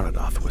the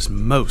Skaradoth was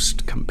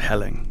most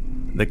compelling.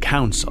 The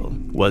Council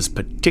was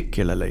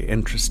particularly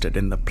interested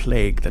in the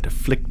plague that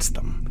afflicts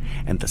them,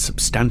 and the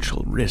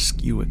substantial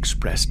risk you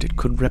expressed it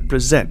could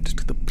represent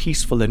to the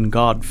peaceful and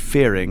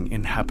God-fearing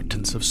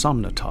inhabitants of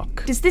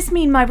Somnatok. Does this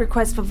mean my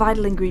request for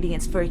vital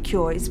ingredients for a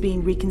cure is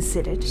being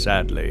reconsidered?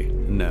 Sadly,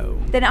 no.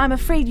 Then I'm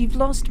afraid you've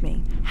lost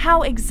me.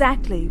 How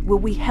exactly will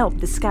we help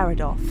the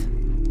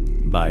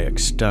Skaradoth? By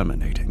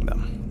exterminating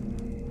them.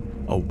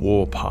 A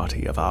war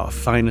party of our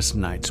finest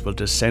knights will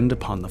descend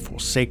upon the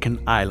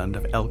forsaken island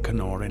of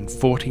Elcanor in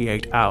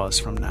 48 hours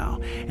from now,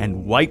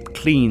 and wipe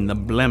clean the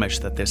blemish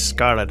that this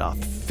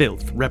Skaradoth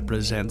filth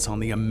represents on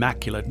the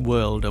immaculate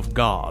world of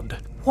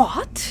God.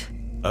 What?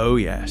 Oh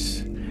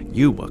yes.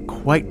 You were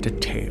quite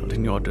detailed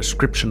in your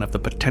description of the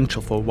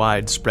potential for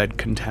widespread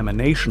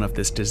contamination of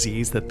this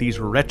disease that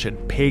these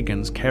wretched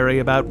pagans carry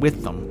about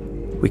with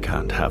them. We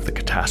can't have the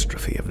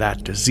catastrophe of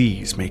that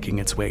disease making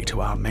its way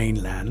to our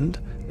mainland,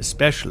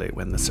 especially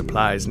when the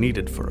supplies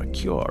needed for a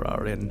cure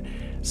are in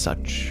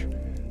such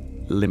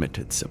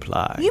limited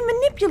supply. You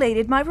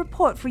manipulated my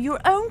report for your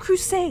own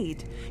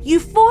crusade. You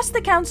forced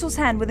the Council's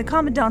hand when the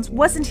Commandant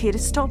wasn't here to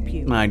stop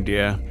you. My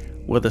dear,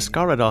 were the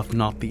Skaradoth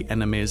not the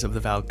enemies of the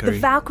Valkyrie? The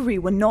Valkyrie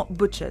were not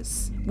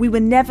butchers. We were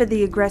never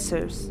the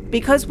aggressors.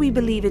 Because we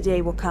believe a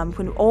day will come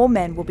when all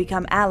men will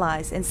become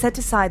allies and set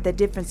aside their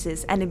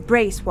differences and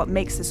embrace what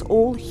makes us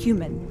all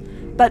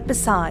human. But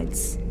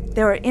besides,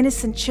 there are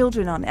innocent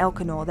children on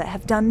Elcanor that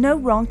have done no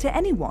wrong to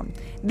anyone.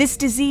 This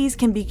disease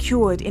can be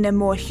cured in a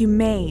more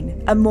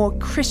humane, a more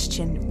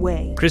Christian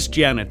way.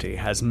 Christianity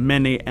has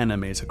many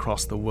enemies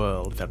across the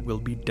world that will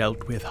be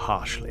dealt with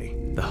harshly.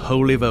 The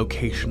holy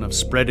vocation of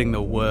spreading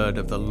the word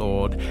of the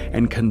Lord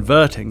and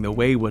converting the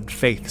wayward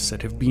faiths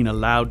that have been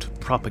allowed to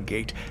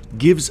propagate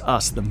gives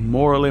us the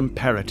moral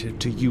imperative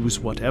to use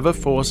whatever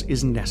force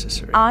is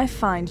necessary. I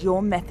find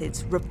your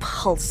methods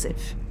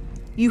repulsive.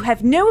 You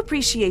have no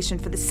appreciation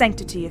for the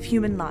sanctity of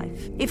human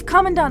life. If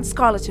Commandant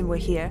Scarleton were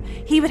here,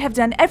 he would have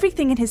done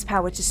everything in his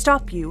power to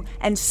stop you,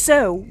 and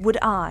so would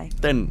I.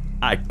 Then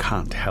I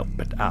can't help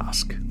but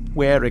ask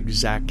where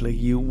exactly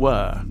you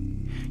were.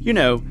 You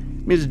know,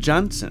 Miss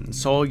Johnson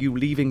saw you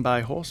leaving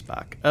by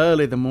horseback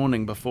early the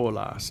morning before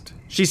last.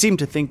 She seemed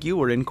to think you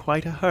were in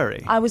quite a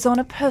hurry. I was on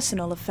a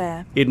personal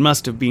affair. It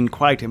must have been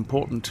quite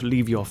important to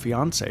leave your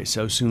fiancé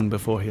so soon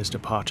before his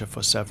departure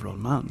for several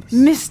months.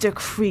 Mr.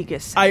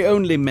 Kriegerson. I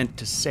only meant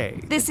to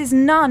say... This is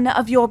none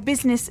of your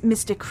business,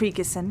 Mr.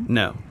 Kriegerson.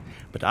 No,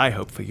 but I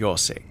hope for your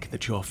sake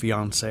that your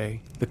fiancé,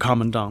 the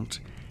Commandant,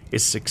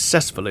 is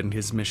successful in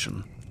his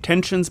mission.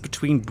 Tensions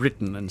between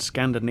Britain and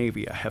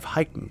Scandinavia have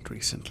heightened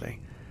recently,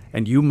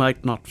 and you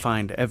might not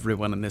find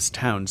everyone in this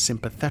town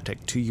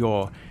sympathetic to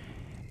your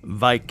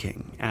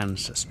Viking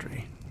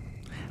ancestry.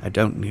 I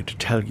don't need to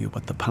tell you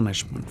what the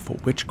punishment for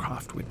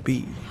witchcraft would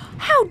be.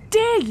 How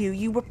dare you,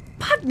 you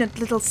repugnant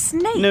little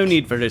snake! No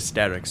need for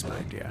hysterics,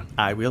 my dear.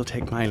 I will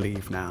take my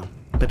leave now,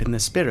 but in the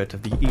spirit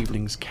of the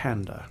evening's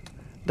candor,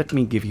 let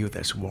me give you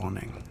this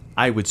warning.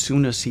 I would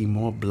sooner see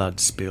more blood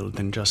spilled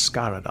than just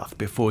Skaradoth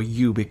before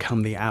you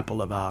become the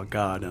apple of our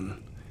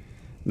garden.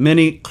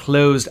 Many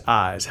closed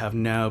eyes have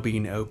now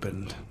been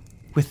opened.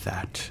 With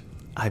that,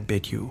 I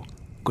bid you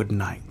good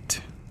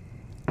night.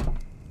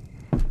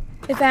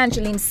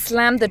 Evangeline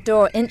slammed the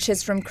door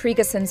inches from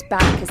Kriegerson's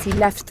back as he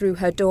left through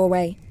her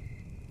doorway.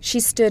 She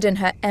stood in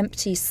her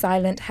empty,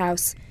 silent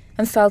house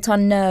and felt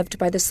unnerved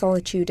by the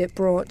solitude it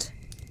brought.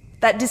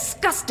 That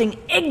disgusting,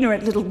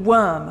 ignorant little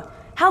worm!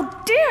 How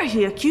dare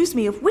he accuse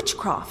me of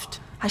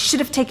witchcraft? I should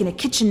have taken a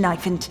kitchen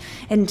knife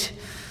and...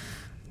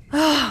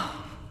 Oh,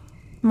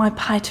 my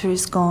Piter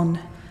is gone.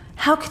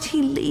 How could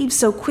he leave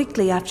so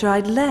quickly after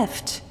I'd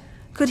left?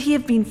 Could he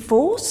have been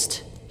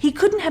forced? He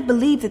couldn't have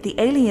believed that the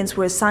aliens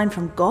were a sign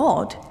from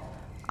God.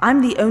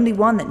 I'm the only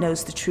one that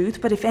knows the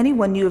truth, but if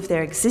anyone knew of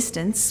their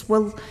existence,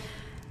 well,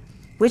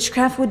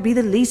 witchcraft would be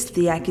the least of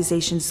the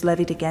accusations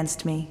levied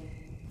against me.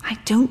 I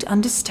don't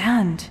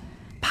understand.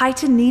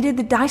 Piter needed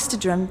the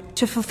Deisterdrum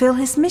to fulfill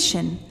his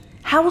mission.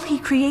 How will he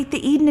create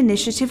the Eden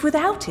Initiative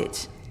without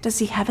it? Does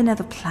he have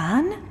another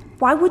plan?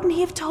 Why wouldn't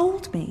he have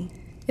told me?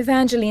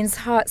 Evangeline's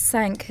heart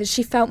sank as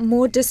she felt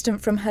more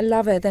distant from her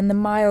lover than the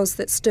miles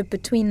that stood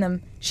between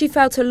them. She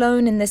felt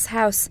alone in this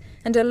house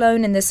and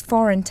alone in this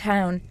foreign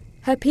town.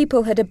 Her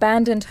people had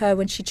abandoned her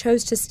when she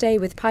chose to stay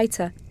with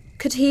Piter.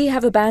 Could he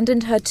have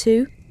abandoned her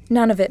too?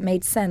 None of it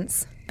made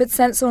sense. But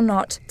sense or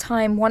not,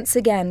 time once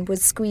again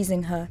was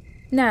squeezing her.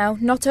 Now,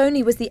 not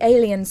only was the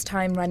aliens'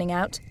 time running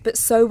out, but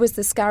so was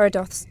the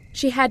Skaradoths.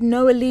 She had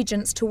no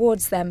allegiance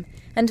towards them,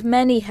 and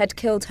many had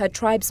killed her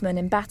tribesmen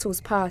in battles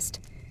past.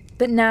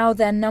 But now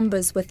their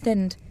numbers were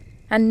thinned,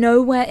 and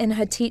nowhere in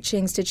her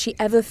teachings did she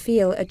ever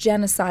feel a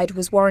genocide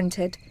was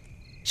warranted.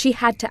 She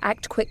had to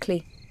act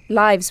quickly.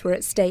 Lives were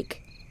at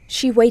stake.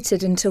 She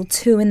waited until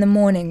 2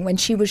 a.m. when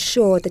she was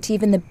sure that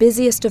even the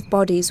busiest of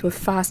bodies were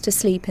fast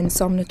asleep in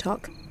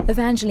Somnatok.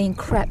 Evangeline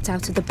crept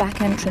out of the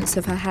back entrance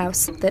of her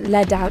house that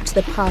led out to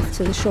the path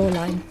to the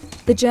shoreline.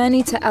 The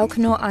journey to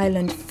Elkanor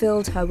Island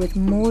filled her with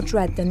more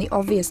dread than the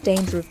obvious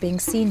danger of being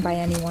seen by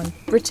anyone,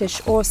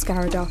 British or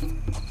Skaradoth.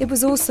 It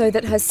was also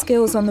that her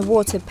skills on the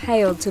water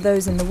paled to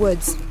those in the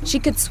woods. She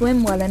could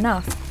swim well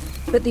enough,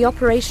 but the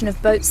operation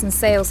of boats and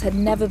sails had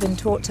never been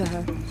taught to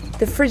her.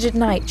 The frigid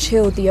night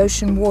chilled the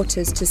ocean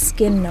waters to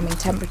skin-numbing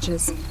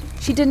temperatures.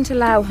 She didn't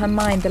allow her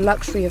mind the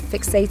luxury of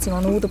fixating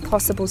on all the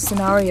possible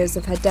scenarios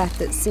of her death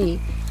at sea.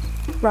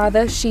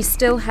 Rather, she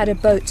still had a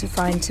boat to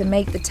find to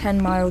make the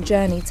 10-mile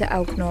journey to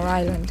Elkanor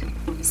Island.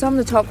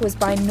 Somnatok was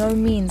by no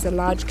means a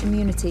large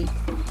community,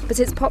 but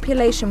its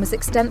population was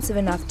extensive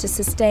enough to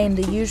sustain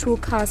the usual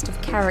cast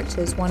of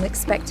characters one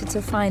expected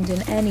to find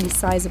in any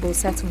sizable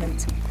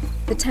settlement.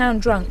 The town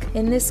drunk,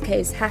 in this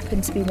case,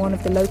 happened to be one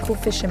of the local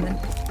fishermen.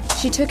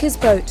 She took his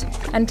boat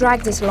and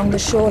dragged it along the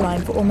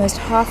shoreline for almost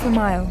half a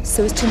mile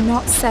so as to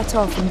not set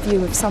off in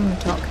view of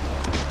Somnatok.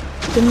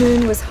 The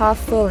moon was half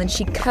full and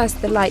she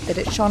cursed the light that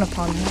it shone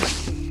upon her.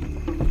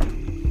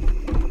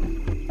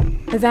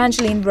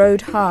 Evangeline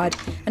rowed hard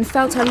and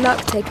felt her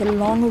luck take a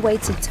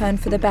long-awaited turn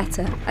for the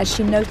better as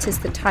she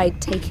noticed the tide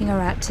taking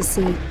her out to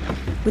sea.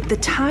 With the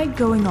tide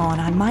going on,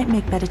 I might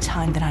make better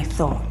time than I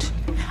thought.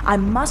 I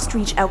must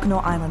reach Elkanor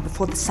Island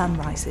before the sun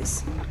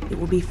rises. It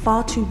will be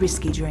far too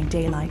risky during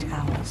daylight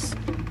hours.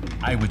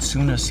 I would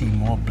sooner see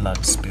more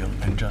blood spilled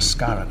than just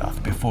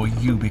Skaradoth before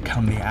you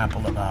become the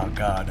apple of our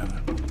garden.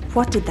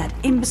 What did that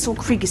imbecile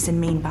Kriegerson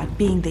mean by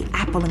being the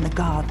apple in the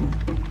garden?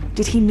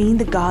 Did he mean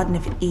the Garden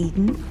of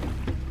Eden?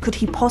 Could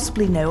he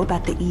possibly know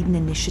about the Eden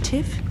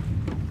Initiative?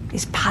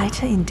 Is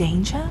Piter in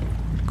danger?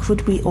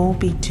 Could we all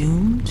be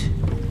doomed?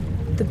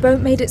 The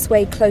boat made its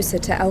way closer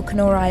to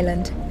Elkanor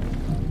Island.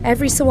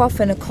 Every so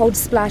often a cold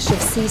splash of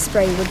sea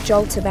spray would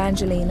jolt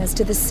Evangeline as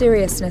to the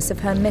seriousness of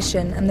her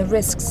mission and the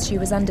risks she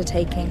was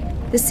undertaking.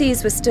 The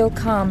seas were still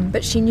calm,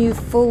 but she knew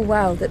full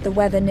well that the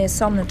weather near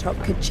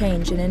Somnatok could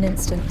change in an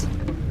instant.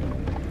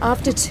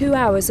 After 2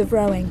 hours of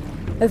rowing,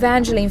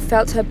 Evangeline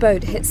felt her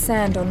boat hit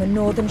sand on the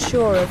northern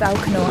shore of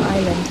Elkanor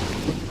Island.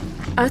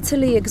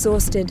 Utterly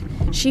exhausted,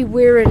 she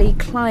wearily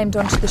climbed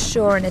onto the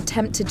shore and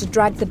attempted to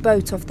drag the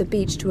boat off the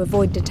beach to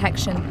avoid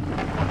detection.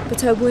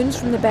 But her wounds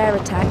from the bear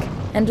attack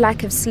and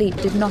lack of sleep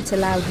did not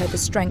allow her the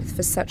strength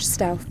for such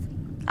stealth.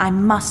 I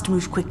must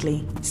move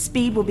quickly.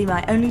 Speed will be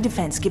my only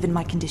defense given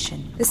my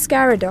condition. The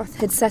Skaradoth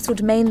had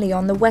settled mainly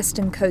on the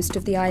western coast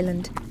of the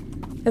island.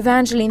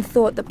 Evangeline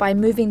thought that by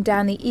moving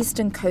down the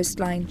eastern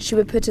coastline, she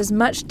would put as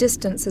much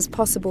distance as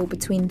possible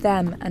between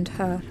them and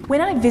her.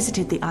 When I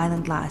visited the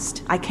island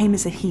last, I came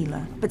as a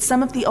healer, but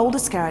some of the older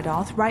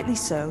Skaradoth, rightly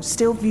so,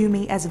 still view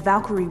me as a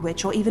Valkyrie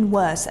witch or even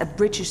worse, a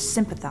British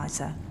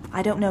sympathizer.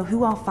 I don't know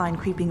who I'll find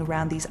creeping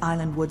around these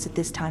island woods at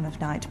this time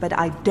of night, but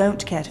I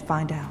don't care to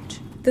find out.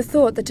 The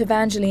thought that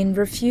Evangeline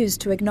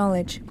refused to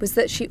acknowledge was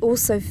that she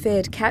also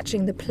feared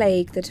catching the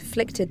plague that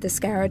afflicted the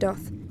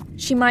Skaradoth.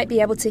 She might be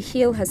able to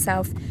heal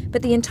herself,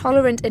 but the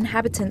intolerant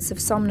inhabitants of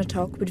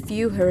Somnatok would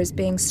view her as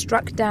being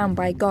struck down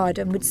by God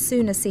and would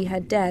sooner see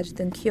her dead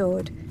than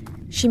cured.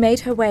 She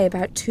made her way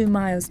about 2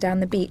 miles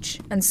down the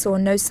beach and saw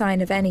no sign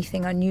of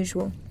anything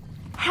unusual.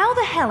 How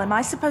the hell am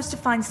I supposed to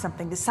find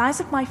something the size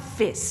of my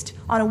fist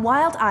on a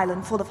wild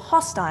island full of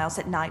hostiles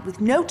at night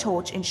with no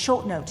torch in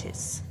short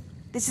notice?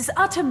 This is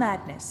utter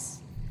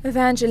madness.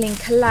 Evangeline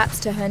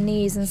collapsed to her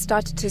knees and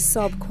started to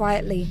sob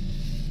quietly.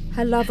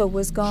 Her lover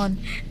was gone.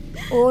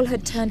 All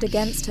had turned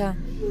against her.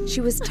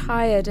 She was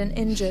tired and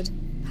injured.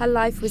 Her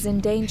life was in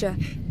danger.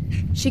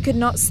 She could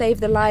not save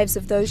the lives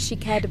of those she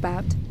cared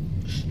about.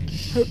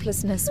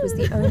 Hopelessness was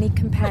the only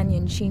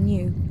companion she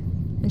knew,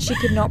 and she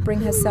could not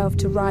bring herself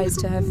to rise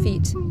to her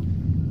feet.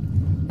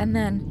 And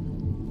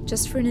then,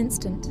 just for an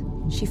instant,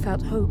 she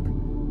felt hope.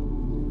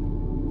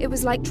 It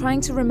was like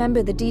trying to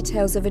remember the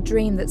details of a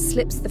dream that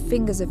slips the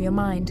fingers of your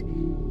mind,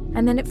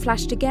 and then it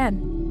flashed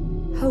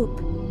again.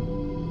 Hope.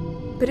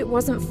 But it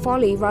wasn't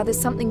folly, rather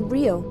something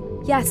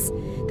real. Yes,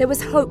 there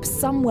was hope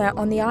somewhere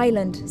on the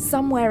island,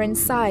 somewhere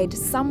inside,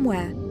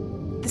 somewhere.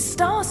 The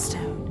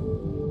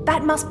Starstone.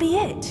 That must be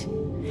it.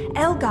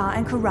 Elgar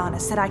and Karana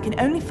said I can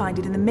only find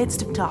it in the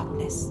midst of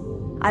darkness.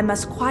 I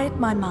must quiet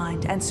my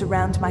mind and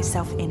surround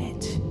myself in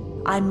it.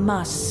 I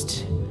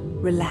must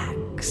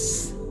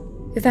relax.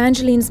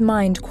 Evangeline's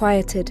mind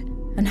quieted,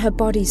 and her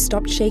body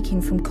stopped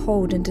shaking from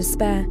cold and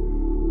despair.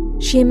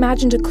 She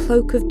imagined a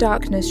cloak of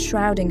darkness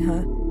shrouding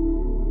her.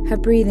 Her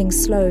breathing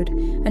slowed,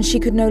 and she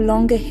could no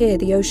longer hear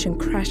the ocean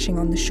crashing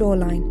on the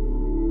shoreline.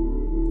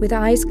 With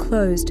eyes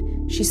closed,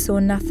 she saw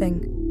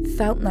nothing,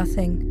 felt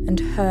nothing, and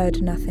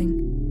heard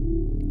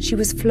nothing. She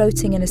was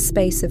floating in a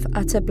space of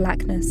utter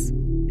blackness.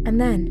 And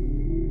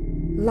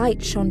then,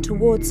 light shone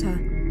towards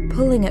her,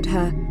 pulling at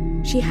her.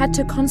 She had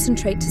to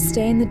concentrate to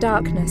stay in the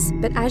darkness,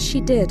 but as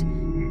she did,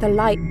 the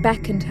light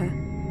beckoned her.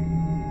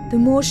 The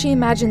more she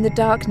imagined the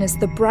darkness,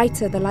 the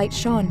brighter the light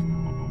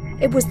shone.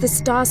 It was the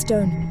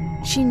Starstone.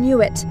 She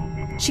knew it.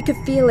 She could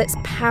feel its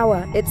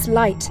power, its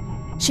light.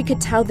 She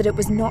could tell that it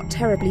was not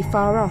terribly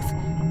far off,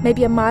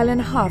 maybe 1.5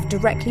 miles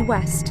directly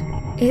west.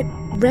 It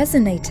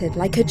resonated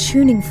like a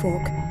tuning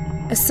fork,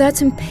 a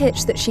certain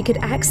pitch that she could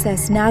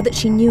access now that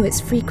she knew its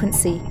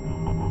frequency.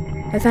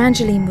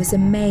 Evangeline was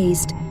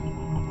amazed.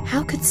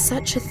 How could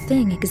such a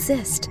thing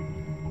exist?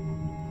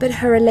 But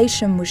her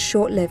elation was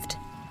short-lived.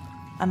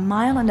 1.5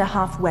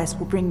 miles west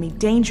will bring me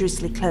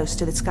dangerously close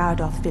to the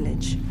Skaradoth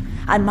village.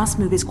 I must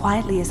move as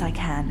quietly as I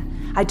can.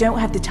 I don't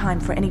have the time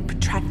for any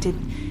protracted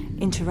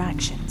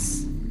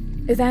interactions.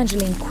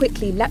 Evangeline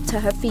quickly leapt to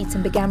her feet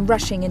and began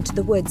rushing into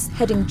the woods,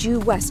 heading due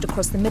west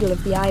across the middle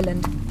of the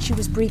island. She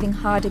was breathing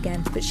hard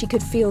again, but she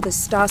could feel the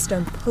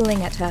Starstone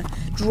pulling at her,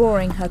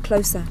 drawing her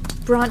closer.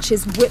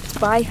 Branches whipped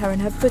by her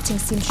and her footing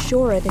seemed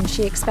surer than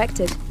she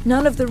expected.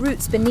 None of the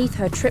roots beneath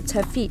her tripped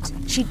her feet.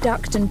 She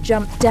ducked and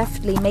jumped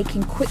deftly,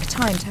 making quick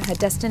time to her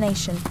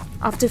destination.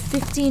 After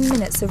 15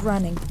 minutes of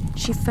running,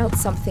 she felt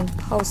something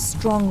pulse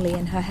strongly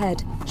in her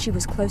head. She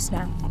was close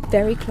now,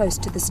 very close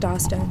to the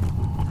Starstone.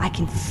 I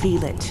can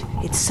feel it.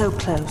 It's so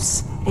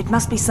close. It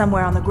must be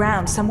somewhere on the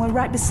ground, somewhere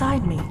right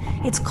beside me.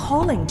 It's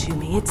calling to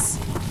me. It's...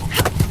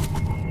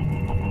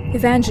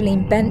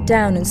 Evangeline bent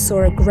down and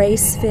saw a grey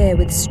sphere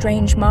with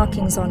strange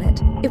markings on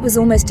it. It was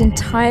almost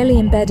entirely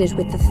embedded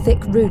with the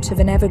thick root of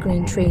an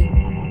evergreen tree.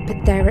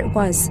 But there it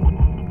was,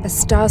 a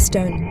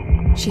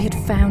Starstone. She had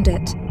found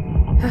it.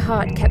 Her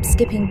heart kept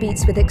skipping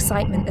beats with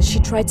excitement as she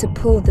tried to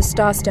pull the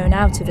Starstone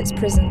out of its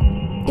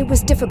prison. It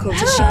was difficult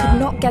as she could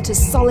not get a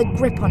solid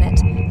grip on it,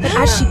 but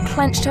as she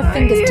clenched her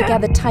fingers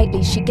together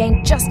tightly, she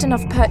gained just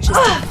enough purchase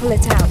to pull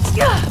it out.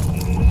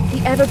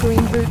 The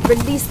evergreen root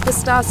released the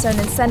Starstone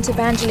and sent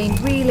Evangeline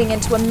reeling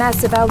into a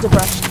mess of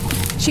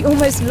elderbrush. She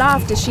almost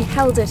laughed as she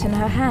held it in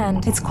her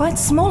hand. It's quite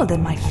smaller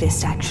than my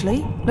fist,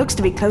 actually. Looks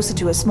to be closer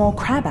to a small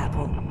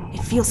crabapple.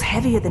 It feels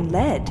heavier than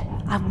lead.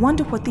 I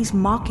wonder what these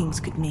markings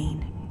could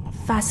mean.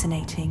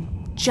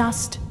 Fascinating.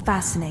 Just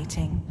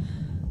fascinating.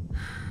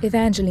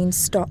 Evangeline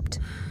stopped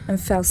and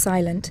fell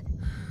silent.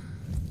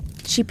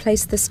 She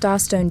placed the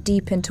Starstone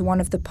deep into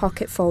one of the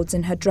pocket folds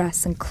in her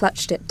dress and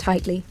clutched it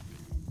tightly.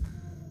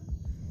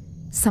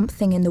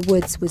 Something in the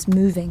woods was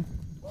moving,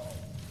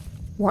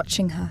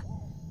 watching her.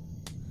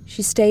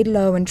 She stayed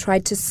low and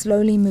tried to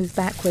slowly move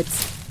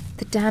backwards.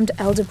 The damned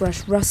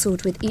elderbrush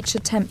rustled with each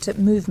attempt at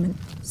movement,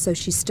 so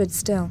she stood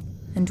still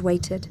and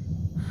waited.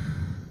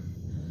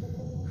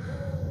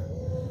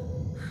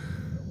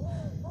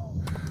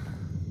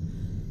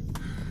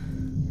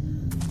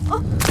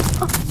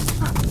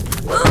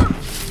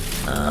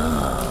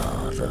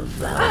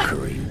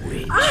 Valkyrie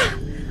witch.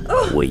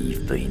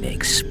 We've been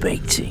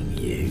expecting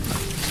you.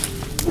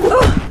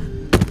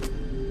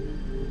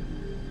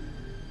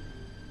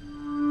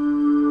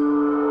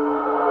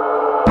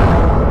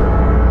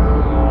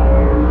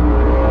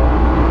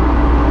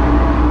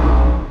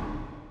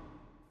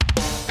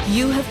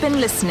 You have been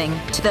listening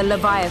to the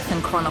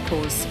Leviathan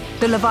Chronicles.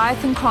 The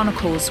Leviathan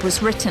Chronicles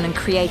was written and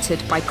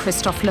created by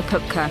Christoph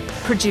Lapupka,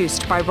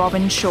 produced by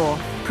Robin Shaw,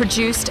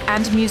 produced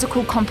and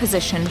musical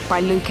composition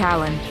by Luke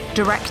Allen,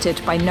 directed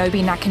by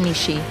Nobi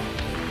Nakanishi.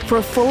 For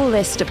a full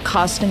list of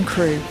cast and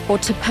crew, or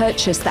to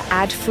purchase the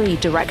ad-free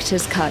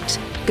director's cut,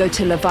 go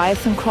to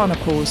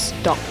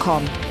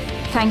leviathanchronicles.com.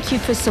 Thank you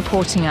for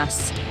supporting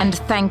us, and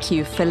thank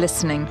you for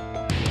listening.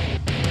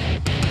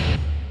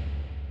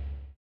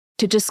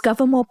 To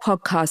discover more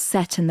podcasts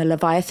set in the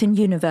Leviathan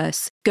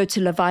universe, go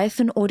to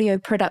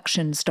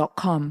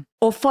leviathanaudioproductions.com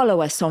or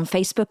follow us on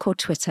Facebook or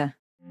Twitter.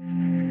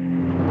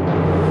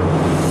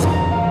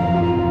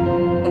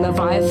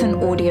 Leviathan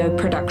Audio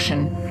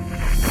Production.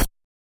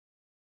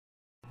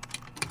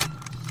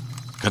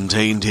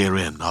 Contained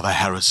herein are the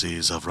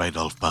heresies of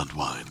Radolf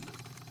Burntwine,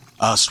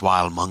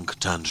 erstwhile monk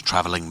turned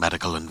traveling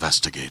medical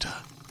investigator.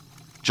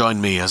 Join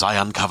me as I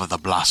uncover the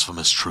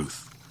blasphemous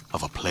truth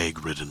of a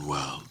plague-ridden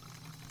world.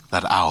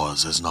 That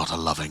ours is not a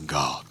loving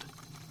God,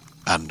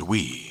 and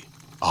we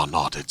are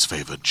not its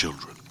favored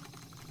children.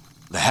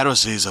 The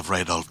Heresies of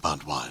Radolf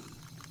Burntwine,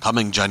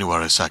 coming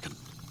January 2nd,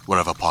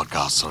 wherever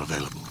podcasts are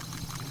available.